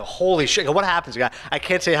 49. I go, holy shit. I go, what happens? I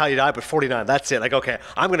can't tell you how you die, but 49. That's it. Like, okay,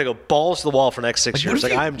 I'm going to go balls to the wall for the next 6 years.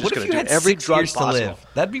 I'm just going to do every drug possible.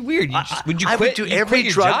 That'd be weird. Would you quit? I would do every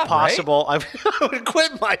drug job, possible. Right? I would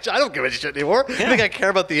quit my job. I don't give a shit anymore. Yeah. You think I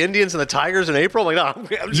care about the Indians and the Tigers in April? Like, no, I'm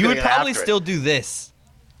just You would probably still do this.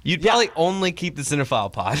 You'd probably only keep the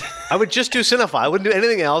Cinephile pod. I would just do Cinephile. I wouldn't do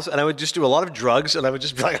anything else, and I would just do a lot of drugs, and I would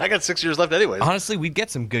just be like, I got 6 years left anyways. Honestly, we'd get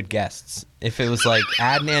some good guests. If it was like,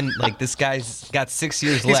 Adnan, like, this guy's got 6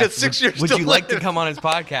 years left. He's got 6 years Would you like to come on his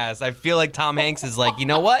podcast? I feel like Tom Hanks is like, you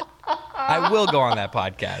know what? I will go on that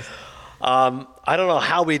podcast. I don't know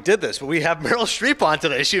how we did this, but we have Meryl Streep on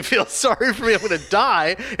today. She feels sorry for me. I'm going to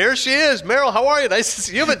die. Here she is. Meryl, how are you? Nice to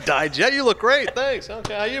see you. You haven't died yet. You look great. Thanks.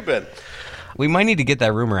 Okay, how you been? We might need to get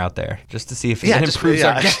that rumor out there just to see if it improves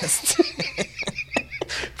our guests.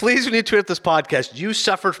 Please, when you tweet this podcast, you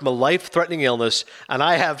suffered from a life-threatening illness, and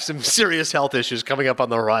I have some serious health issues coming up on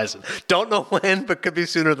the horizon. Don't know when, but could be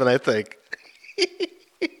sooner than I think.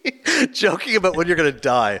 Joking about when you're going to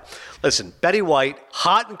die. Listen, Betty White,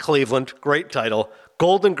 hot in Cleveland, great title.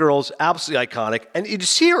 Golden Girls, absolutely iconic. And you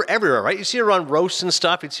see her everywhere, right? You see her on roasts and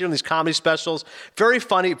stuff. You see her on these comedy specials. Very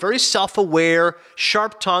funny, very self-aware,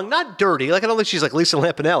 sharp tongue, not dirty. Like, I don't think she's like Lisa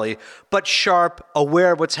Lampanelli, but sharp,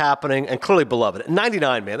 aware of what's happening, and clearly beloved.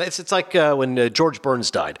 99, man. It's like when George Burns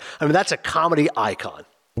died. I mean, that's a comedy icon.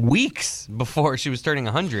 Weeks before she was turning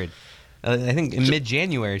 100. I think in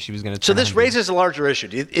mid-January she was going to. So this 100. raises a larger issue.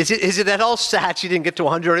 Is it at all sad she didn't get to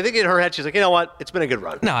 100? I think in her head she's like, you know what? It's been a good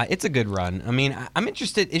run. No, it's a good run. I mean, I'm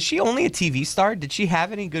interested. Is she only a TV star? Did she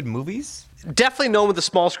have any good movies? Definitely known with the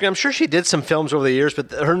small screen. I'm sure she did some films over the years, but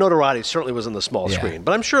her notoriety certainly was on the small screen.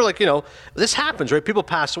 But I'm sure, like, this happens, right? People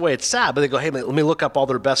pass away. It's sad, but they go, hey, let me look up all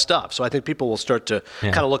their best stuff. So I think people will start to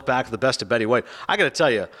kind of look back at the best of Betty White. I got to tell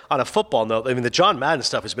you, on a football note, I mean, the John Madden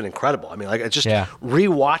stuff has been incredible. I mean, like, just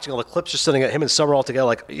rewatching all the clips, just sitting at him and Summer all together.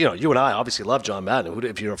 Like, you and I obviously love John Madden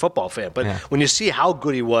if you're a football fan. But when you see how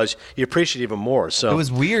good he was, you appreciate it even more. So it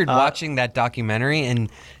was weird watching that documentary and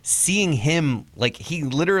seeing him, like, he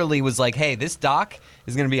literally was like, hey, this doc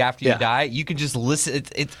is going to be after you die. You can just listen.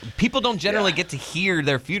 People don't generally get to hear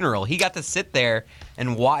their funeral. He got to sit there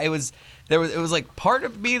and it was like part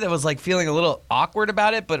of me that was like feeling a little awkward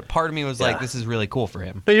about it, but part of me was like, this is really cool for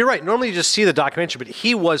him. No, you're right. Normally you just see the documentary, but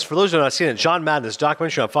he was, for those who have not seen it, John Madden, this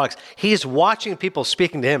documentary on Fox, he's watching people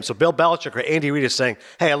speaking to him. So Bill Belichick or Andy Reid is saying,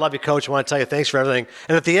 hey, I love you, coach. I want to tell you thanks for everything.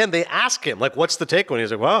 And at the end, they ask him, like, what's the takeaway? And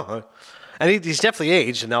he's like, well, and he's definitely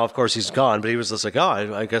aged, and now, of course, he's gone, but he was just like,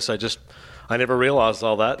 I guess I never realized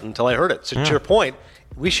all that until I heard it. So to your point,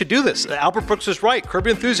 we should do this. Albert Brooks was right. Curb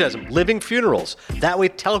Your Enthusiasm, living funerals. That way,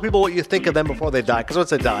 tell people what you think of them before they die, because once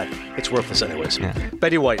they die, it's worthless anyways.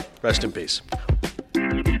 Betty White, rest in peace.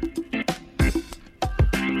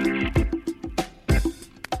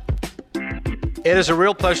 It is a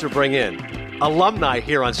real pleasure to bring in alumni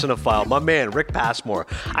here on Cinephile, my man, Rick Passmore.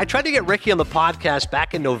 I tried to get Ricky on the podcast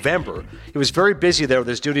back in November. He was very busy there with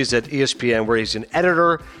his duties at ESPN, where he's an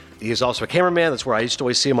editor. He's also a cameraman. That's where I used to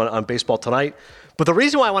always see him on Baseball Tonight. But the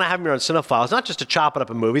reason why I want to have him here on Cinephile is not just to chop it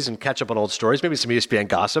up in movies and catch up on old stories, maybe some ESPN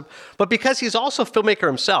gossip, but because he's also a filmmaker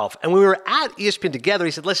himself. And when we were at ESPN together,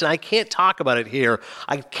 he said, listen, I can't talk about it here.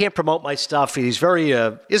 I can't promote my stuff. He's very, he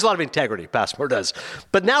has a lot of integrity, Passmore does.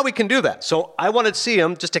 But now we can do that. So I wanted to see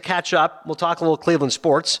him just to catch up. We'll talk a little Cleveland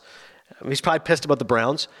sports. He's probably pissed about the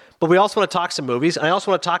Browns. But we also want to talk some movies. And I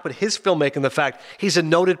also want to talk about his filmmaking, the fact he's a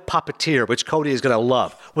noted puppeteer, which Cody is going to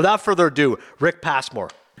love. Without further ado, Rick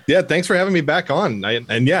Passmore. Yeah, thanks for having me back on.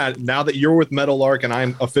 And yeah, now that you're with Meadowlark and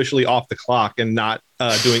I'm officially off the clock and not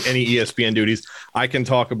doing any ESPN duties, I can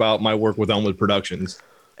talk about my work with Elmwood Productions.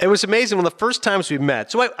 It was amazing when the first times we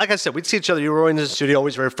met. So, like I said, we'd see each other. You were in the studio,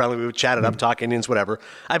 always very friendly. We would chat it up, talk Indians, whatever.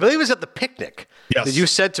 I believe it was at the picnic that you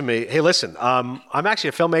said to me, hey, listen, I'm actually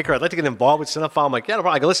a filmmaker. I'd like to get involved with Cinephile. I'm like, yeah, no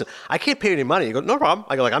problem. I go, listen, I can't pay you any money. You go, no problem.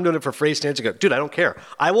 I go, I'm doing it for free. Stands. You go, dude, I don't care.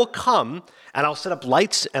 I will come and I'll set up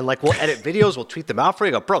lights and we'll edit videos. We'll tweet them out for you.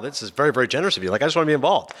 I go, bro, this is very, very generous of you. I just want to be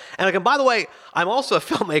involved. And by the way, I'm also a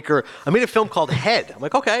filmmaker. I made a film called Head. I'm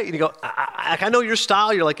like, okay. And you go, I know your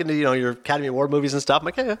style. You're into, your Academy Award movies and stuff. I'm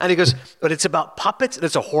like, yeah. And he goes, but it's about puppets and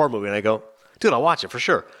it's a horror movie. And I go, dude, I'll watch it for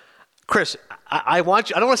sure. Chris, I want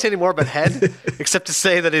you. I don't want to say any more about Head, except to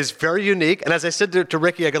say that it is very unique. And as I said to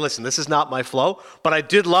Ricky, I go, listen, this is not my flow, but I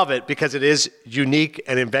did love it because it is unique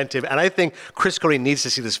and inventive. And I think Chris Cody needs to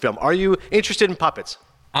see this film. Are you interested in puppets?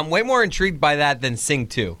 I'm way more intrigued by that than Sing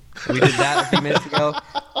 2. We did that a few minutes ago.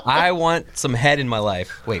 I want some Head in my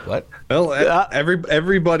life. Wait, what? Well,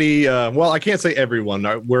 everybody. Well, I can't say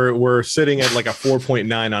everyone. We're sitting at like a 4.9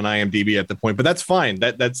 on IMDb at the point, but that's fine.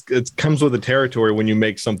 It comes with the territory when you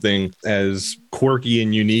make something as quirky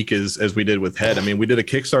and unique as we did with Head. I mean, we did a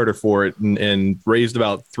Kickstarter for it and raised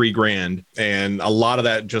about $3,000, and a lot of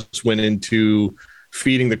that just went into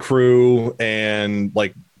feeding the crew, and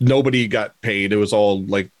nobody got paid. It was all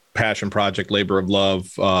passion project, labor of love,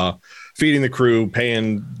 feeding the crew,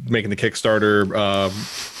 making the Kickstarter,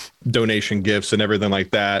 donation gifts and everything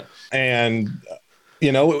like that. And,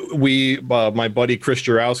 my buddy Chris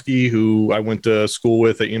Jarowski, who I went to school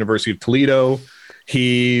with at University of Toledo,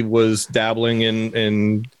 he was dabbling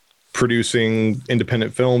in producing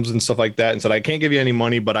independent films and stuff like that, and said, I can't give you any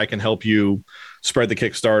money, but I can help you spread the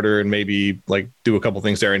Kickstarter and maybe do a couple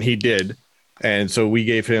things there. And he did. And so we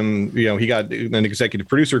gave him, he got an executive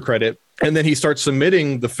producer credit, and then he starts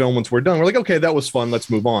submitting the film once we're done. We're like, okay, that was fun. Let's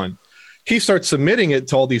move on. He starts submitting it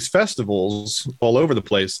to all these festivals all over the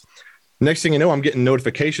place. Next thing you know, I'm getting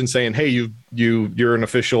notifications saying, hey, you're an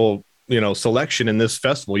official, selection in this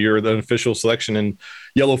festival. You're the official selection in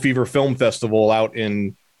Yellow Fever Film Festival out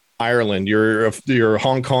in Ireland. Your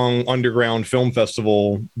Hong Kong Underground Film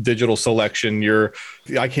Festival digital selection.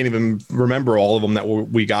 I can't even remember all of them that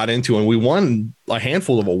we got into, and we won a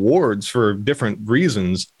handful of awards for different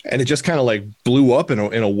reasons. And it just kind of blew up in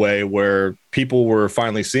a way where people were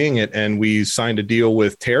finally seeing it. And we signed a deal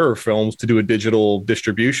with Terror Films to do a digital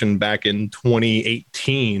distribution back in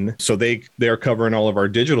 2018. So they're covering all of our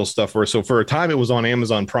digital stuff for us. So for a time, it was on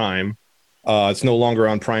Amazon Prime. It's no longer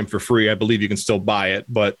on Prime for free. I believe you can still buy it,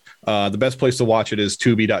 but the best place to watch it is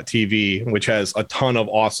Tubi.tv, which has a ton of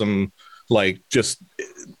awesome,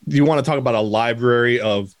 you want to talk about a library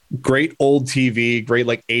of great old TV, great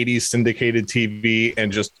 80s syndicated TV,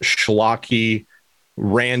 and just schlocky,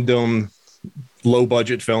 random, low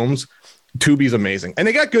budget films. Tubi's amazing. And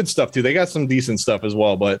they got good stuff too. They got some decent stuff as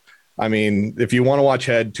well. But I mean, if you want to watch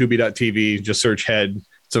Head, Tubi.tv, just search Head.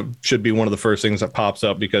 So should be one of the first things that pops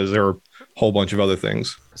up, because there are a whole bunch of other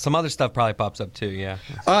things. Some other stuff probably pops up too, yeah.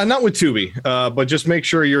 Not with Tubi, but just make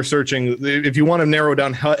sure you're searching. If you want to narrow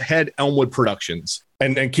down Head, Elmwood Productions,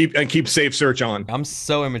 and keep safe search on. I'm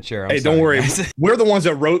so immature. Hey, don't worry. We're the ones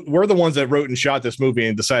that wrote and shot this movie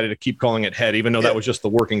and decided to keep calling it Head, even though that was just the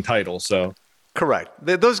working title. So. Correct.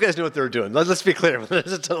 Those guys knew what they were doing. Let's be clear.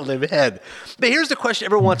 There's a total name, Head. But here's the question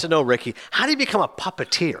everyone wants to know, Ricky. How do you become a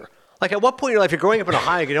puppeteer? At what point in your life, you're growing up in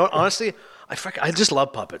Ohio, you know what, honestly, I just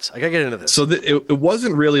love puppets. I got to get into this. So it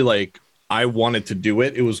wasn't really I wanted to do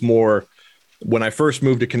it. It was more when I first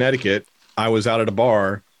moved to Connecticut, I was out at a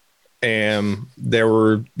bar, and there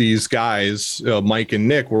were these guys, Mike and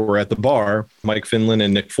Nick were at the bar, Mike Finland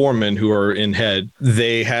and Nick Foreman, who are in Head.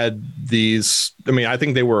 They had these, I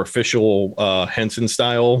think they were official Henson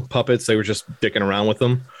style puppets. They were just dicking around with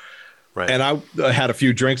them. Right. And I had a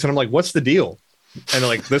few drinks, and I'm like, what's the deal? And they're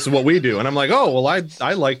like, this is what we do. And I'm like, oh, well, I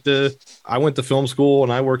went to film school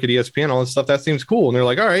and I work at ESPN, all this stuff. That seems cool. And they're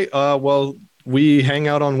like, all right, well, we hang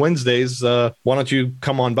out on Wednesdays. Why don't you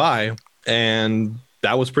come on by? and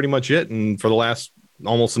that was pretty much it. And for the last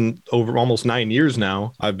almost 9 years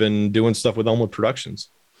now, I've been doing stuff with Elmwood Productions.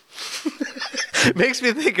 It makes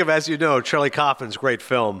me think of, as you know, Charlie Coffin's great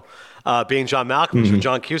film, Being John Malkovich, where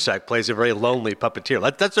John Cusack plays a very lonely puppeteer.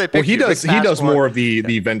 That's what I picture. Well, he does more of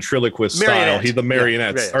the ventriloquist style. He's the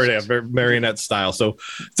marionettes, marionette style. So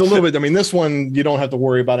it's a little bit. I mean, this one you don't have to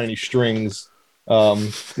worry about any strings. For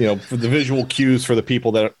the visual cues for the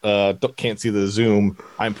people that can't see the zoom,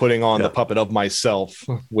 I'm putting on the puppet of myself,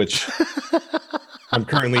 which I'm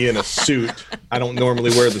currently in a suit. I don't normally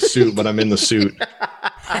wear the suit, but I'm in the suit.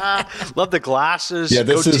 Love the glasses. Yeah,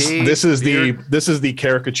 this is beard. the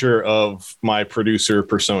caricature of my producer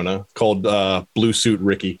persona called Blue Suit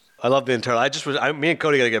Ricky. I love the entire. Me and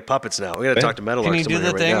Cody got to get puppets now. We got to talk to Metal. Can you do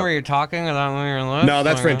the thing where you're talking without moving your lips? No,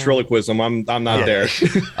 that's ventriloquism. I'm not there.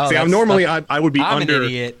 See, I'm normally I would be I'm under. an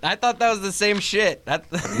idiot. I thought that was the same shit.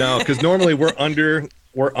 No, because normally we're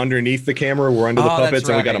underneath the camera. We're under the puppets,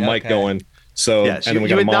 and we got a mic going. So and then we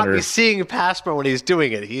got a monitor. You would not be seeing Passmore when he's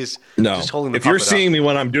doing it. He's just holding the If you're puppet seeing up. me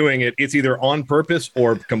when I'm doing it, it's either on purpose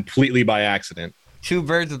or completely by accident. Two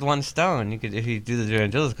birds with one stone. You could, if you do the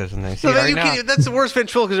ventriloquist thing. So that's the worst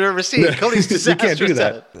ventriloquist I've ever seen. Cody's disastrous. You can't do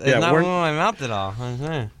that. It's not moving my mouth at all.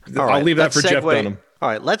 I'll leave that for Jeff Dunham. All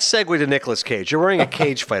right, let's segue to Nicolas Cage. You're wearing a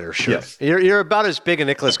Cage Fighter shirt. Yes. You're about as big a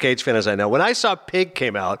Nicolas Cage fan as I know. When I saw Pig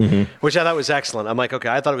came out, which I thought was excellent, I'm like, okay,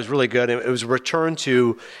 I thought it was really good. It was a return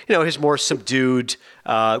to his more subdued,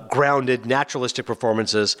 grounded, naturalistic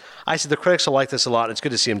performances. I said the critics will like this a lot, and it's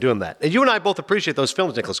good to see him doing that. And you and I both appreciate those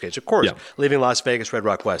films, Nicolas Cage, of course, Leaving Las Vegas, Red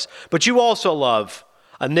Rock West. But you also love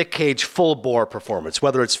a Nick Cage full-bore performance,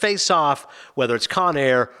 whether it's Face Off, whether it's Con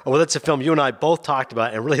Air, or whether it's a film you and I both talked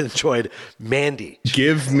about and really enjoyed, Mandy.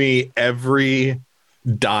 Give me every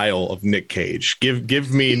dial of Nick Cage.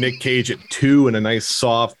 Give me Nick Cage at 2 and a nice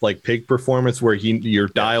soft like Pig performance where you're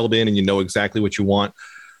dialed in and you know exactly what you want.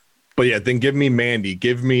 But yeah, then give me Mandy.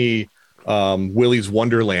 Give me Willy's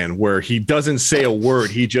Wonderland where he doesn't say a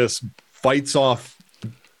word. He just fights off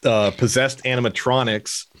possessed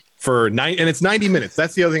animatronics for and it's 90 minutes.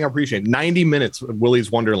 That's the other thing I appreciate. 90 minutes of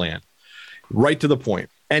Willy's Wonderland. Right to the point.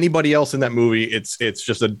 Anybody else in that movie, it's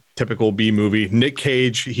just a typical B movie. Nick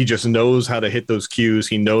Cage, he just knows how to hit those cues.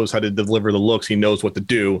 He knows how to deliver the looks. He knows what to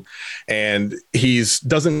do. And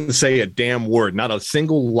doesn't say a damn word, not a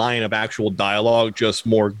single line of actual dialogue, just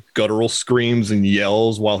more guttural screams and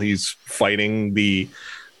yells while he's fighting these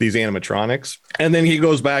animatronics. And then he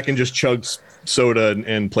goes back and just chugs soda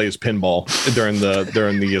and plays pinball during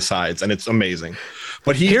the asides, and it's amazing.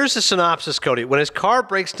 But here's the synopsis, Cody. When his car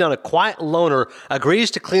breaks down, a quiet loner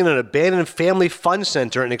agrees to clean an abandoned family fun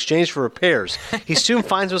center in exchange for repairs. He soon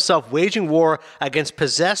finds himself waging war against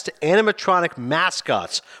possessed animatronic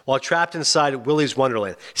mascots while trapped inside Willy's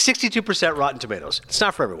Wonderland. 62% Rotten Tomatoes. It's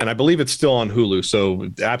not for everyone. And I believe it's still on Hulu, so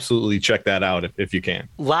absolutely check that out if you can.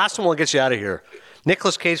 Last one will get you out of here.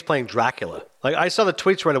 Nicolas Cage playing Dracula. Like I saw the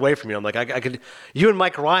tweets right away from you. I'm like, I could. You and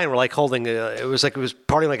Mike Ryan were like holding. It was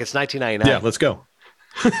partying like it's 1999. Yeah, let's go.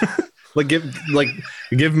 Give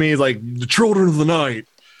me like the Children of the Night.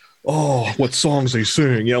 Oh, what songs they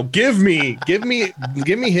sing? Give me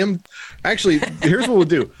him. Actually, here's what we'll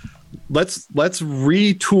do. Let's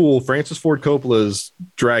retool Francis Ford Coppola's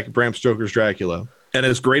Bram Stoker's Dracula, and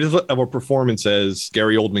as great of a performance as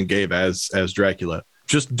Gary Oldman gave as Dracula.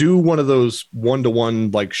 Just do one of those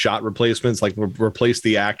 1-to-1 like shot replacements, like replace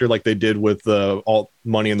the actor like they did with All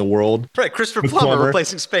Money in the World. Right, Christopher Plummer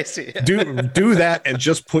replacing Spacey. do that and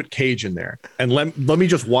just put Cage in there, and let me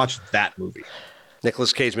just watch that movie.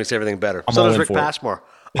 Nicolas Cage makes everything better. So does Rick Passmore.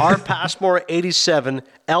 R. Passmore 87,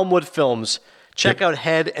 Elmwood Films. Check out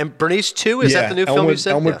Head and Bernice 2. Is that the new film you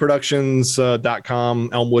said? ElmwoodProductions.com,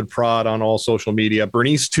 Elmwood Prod on all social media.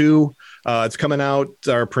 Bernice 2. It's coming out.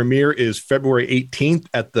 Our premiere is February 18th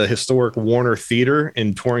at the historic Warner Theater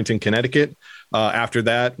in Torrington, Connecticut. After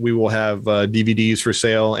that, we will have DVDs for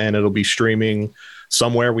sale, and it'll be streaming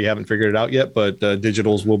somewhere. We haven't figured it out yet, but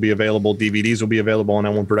digitals will be available. DVDs will be available on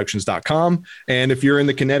elmwoodproductions.com. And if you're in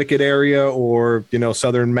the Connecticut area or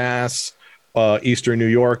Southern Mass, Eastern New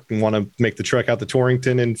York, and want to make the trek out to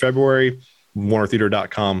Torrington in February,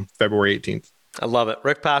 warnertheater.com, February 18th. I love it.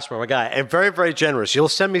 Rick Passmore, my guy, and very, very generous. You'll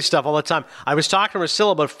send me stuff all the time. I was talking to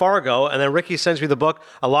Priscilla about Fargo, and then Ricky sends me the book,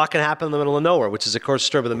 A Lot Can Happen in the Middle of Nowhere, which is, of course, a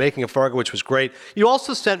story about the making of Fargo, which was great. You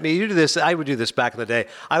also sent me, you do this, I would do this back in the day.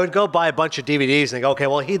 I would go buy a bunch of DVDs and go, okay,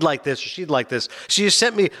 well, he'd like this or she'd like this. So you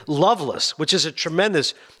sent me Loveless, which is a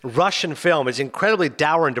tremendous Russian film. It's incredibly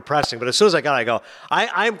dour and depressing, but as soon as I got it, I go,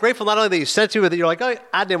 I'm grateful not only that you sent it to me, that you're like, oh,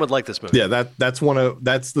 Adnan would like this movie. Yeah, that's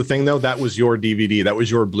the thing, though. That was your DVD. That was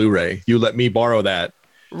your Blu-ray. You let me borrow that.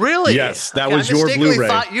 Really? Yes, that Okay, was I your mistakenly Blu-ray.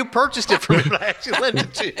 thought you purchased it for me, but I actually lent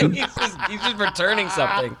it to you. He's just returning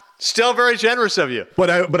something. Still very generous of you. But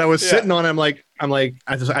I was sitting on it.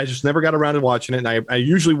 I just never got around to watching it. And I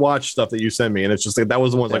usually watch stuff that you send me. And it's just like, that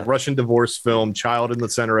was the one, like Russian divorce film, child in the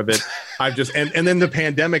center of it. And then the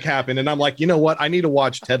pandemic happened. And I'm like, you know what? I need to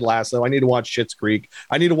watch Ted Lasso. I need to watch Schitt's Creek.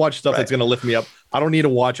 I need to watch stuff that's going to lift me up. I don't need to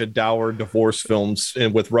watch a dour divorce films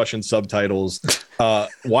with Russian subtitles.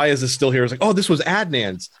 Why is this still here? It's like, oh, this was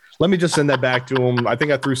Adnan's. Let me just send that back to him. I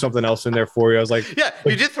think I threw something else in there for you. I was like, yeah,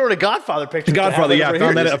 you did throw in a Godfather picture. The Godfather, yeah, I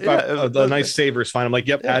found that a a nice Savers find. I'm like,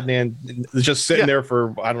 yep, Adnan is just sitting there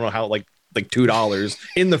for, I don't know how, like $2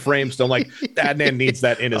 in the frame still. I'm like, Adnan needs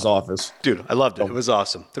that in his office. Dude, I loved it. It was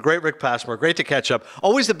awesome. The great Rick Passmore. Great to catch up.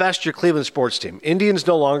 Always the best, your Cleveland sports team. Indians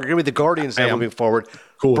no longer. Give me the Guardians now moving forward.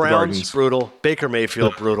 Cool with the Browns, Guardians. brutal. Baker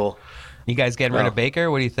Mayfield, brutal. You guys getting rid of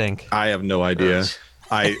Baker? What do you think? I have no idea.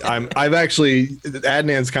 I've actually,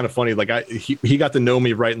 Adnan's kind of funny. Like he got to know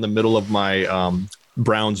me right in the middle of my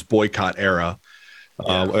Browns boycott era.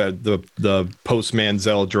 The post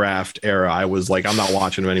Manziel draft era. I was like, I'm not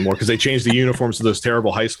watching them anymore because they changed the uniforms to those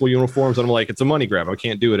terrible high school uniforms. And I'm like, it's a money grab. I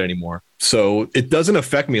can't do it anymore. So it doesn't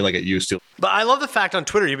affect me like it used to. But I love the fact on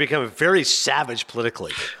Twitter you become very savage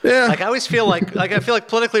politically. Yeah. Like I always feel like I feel like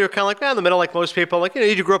politically you're kind of like in the middle, like most people. Like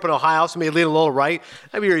you grew up in Ohio, so maybe you lean a little right.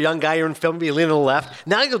 Maybe you're a young guy, you're in film, maybe you lean a little left.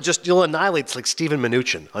 Now you'll annihilate. It's like Stephen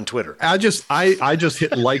Mnuchin on Twitter. I just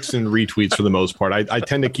hit likes and retweets for the most part. I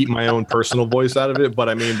tend to keep my own personal voice out of it, but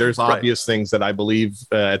I mean, there's obvious things that I believe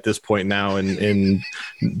at this point now in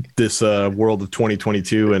this world of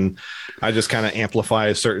 2022, and I just kind of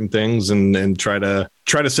amplify certain things and try to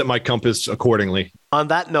set my compass accordingly. On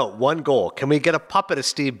that note, one goal: can we get a puppet of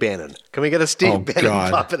Steve Bannon? Can we get a Steve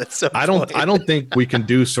Bannon puppet at some point? I don't think we can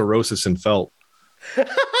do cirrhosis and felt.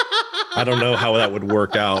 I don't know how that would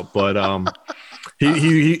work out, but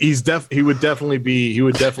he would definitely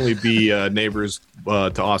be neighbors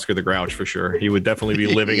to Oscar the Grouch for sure. He would definitely be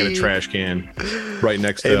living in a trash can right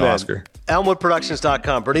next to Oscar.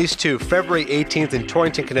 ElmwoodProductions.com. Bernice 2, February 18th in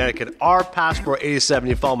Torrington, Connecticut. R Passport 87.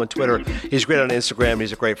 You follow him on Twitter. He's great on Instagram.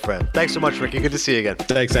 He's a great friend. Thanks so much, Ricky. Good to see you again.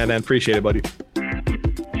 Thanks, Andan. Appreciate it, buddy.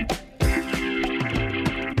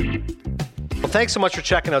 Thanks so much for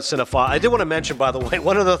checking out Cinephile. I did want to mention, by the way,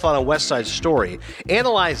 one other thought on West Side Story.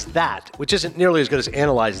 Analyze That, which isn't nearly as good as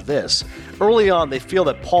Analyze This. Early on, they feel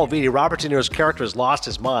that Paul Vitti, Robert De Niro's character, has lost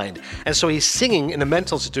his mind. And so he's singing in a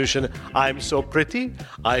mental institution, I'm so pretty,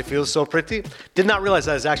 I feel so pretty. Did not realize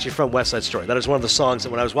that is actually from West Side Story. That is one of the songs that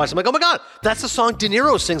when I was watching, I'm like, oh my God, that's the song De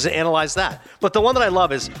Niro sings in Analyze That. But the one that I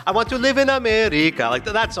love is, I want to live in America. Like,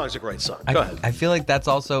 that song's a great song. Go ahead. I feel like that's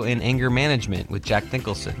also in Anger Management with Jack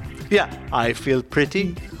Nicholson. Yeah, I feel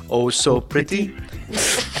pretty, oh so pretty.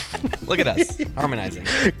 Look at us, harmonizing.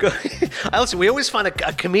 Listen, we always find a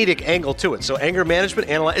comedic angle to it. So Anger Management,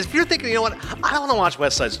 Analyze. If you're thinking, you know what, I don't want to watch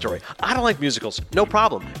West Side Story. I don't like musicals. No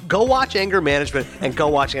problem. Go watch Anger Management and go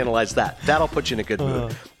watch Analyze That. That'll put you in a good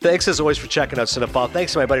mood. Thanks as always for checking out Cinephile.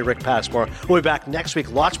 Thanks to my buddy Rick Passmore. We'll be back next week.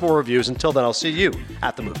 Lots more reviews. Until then, I'll see you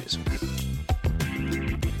at the movies.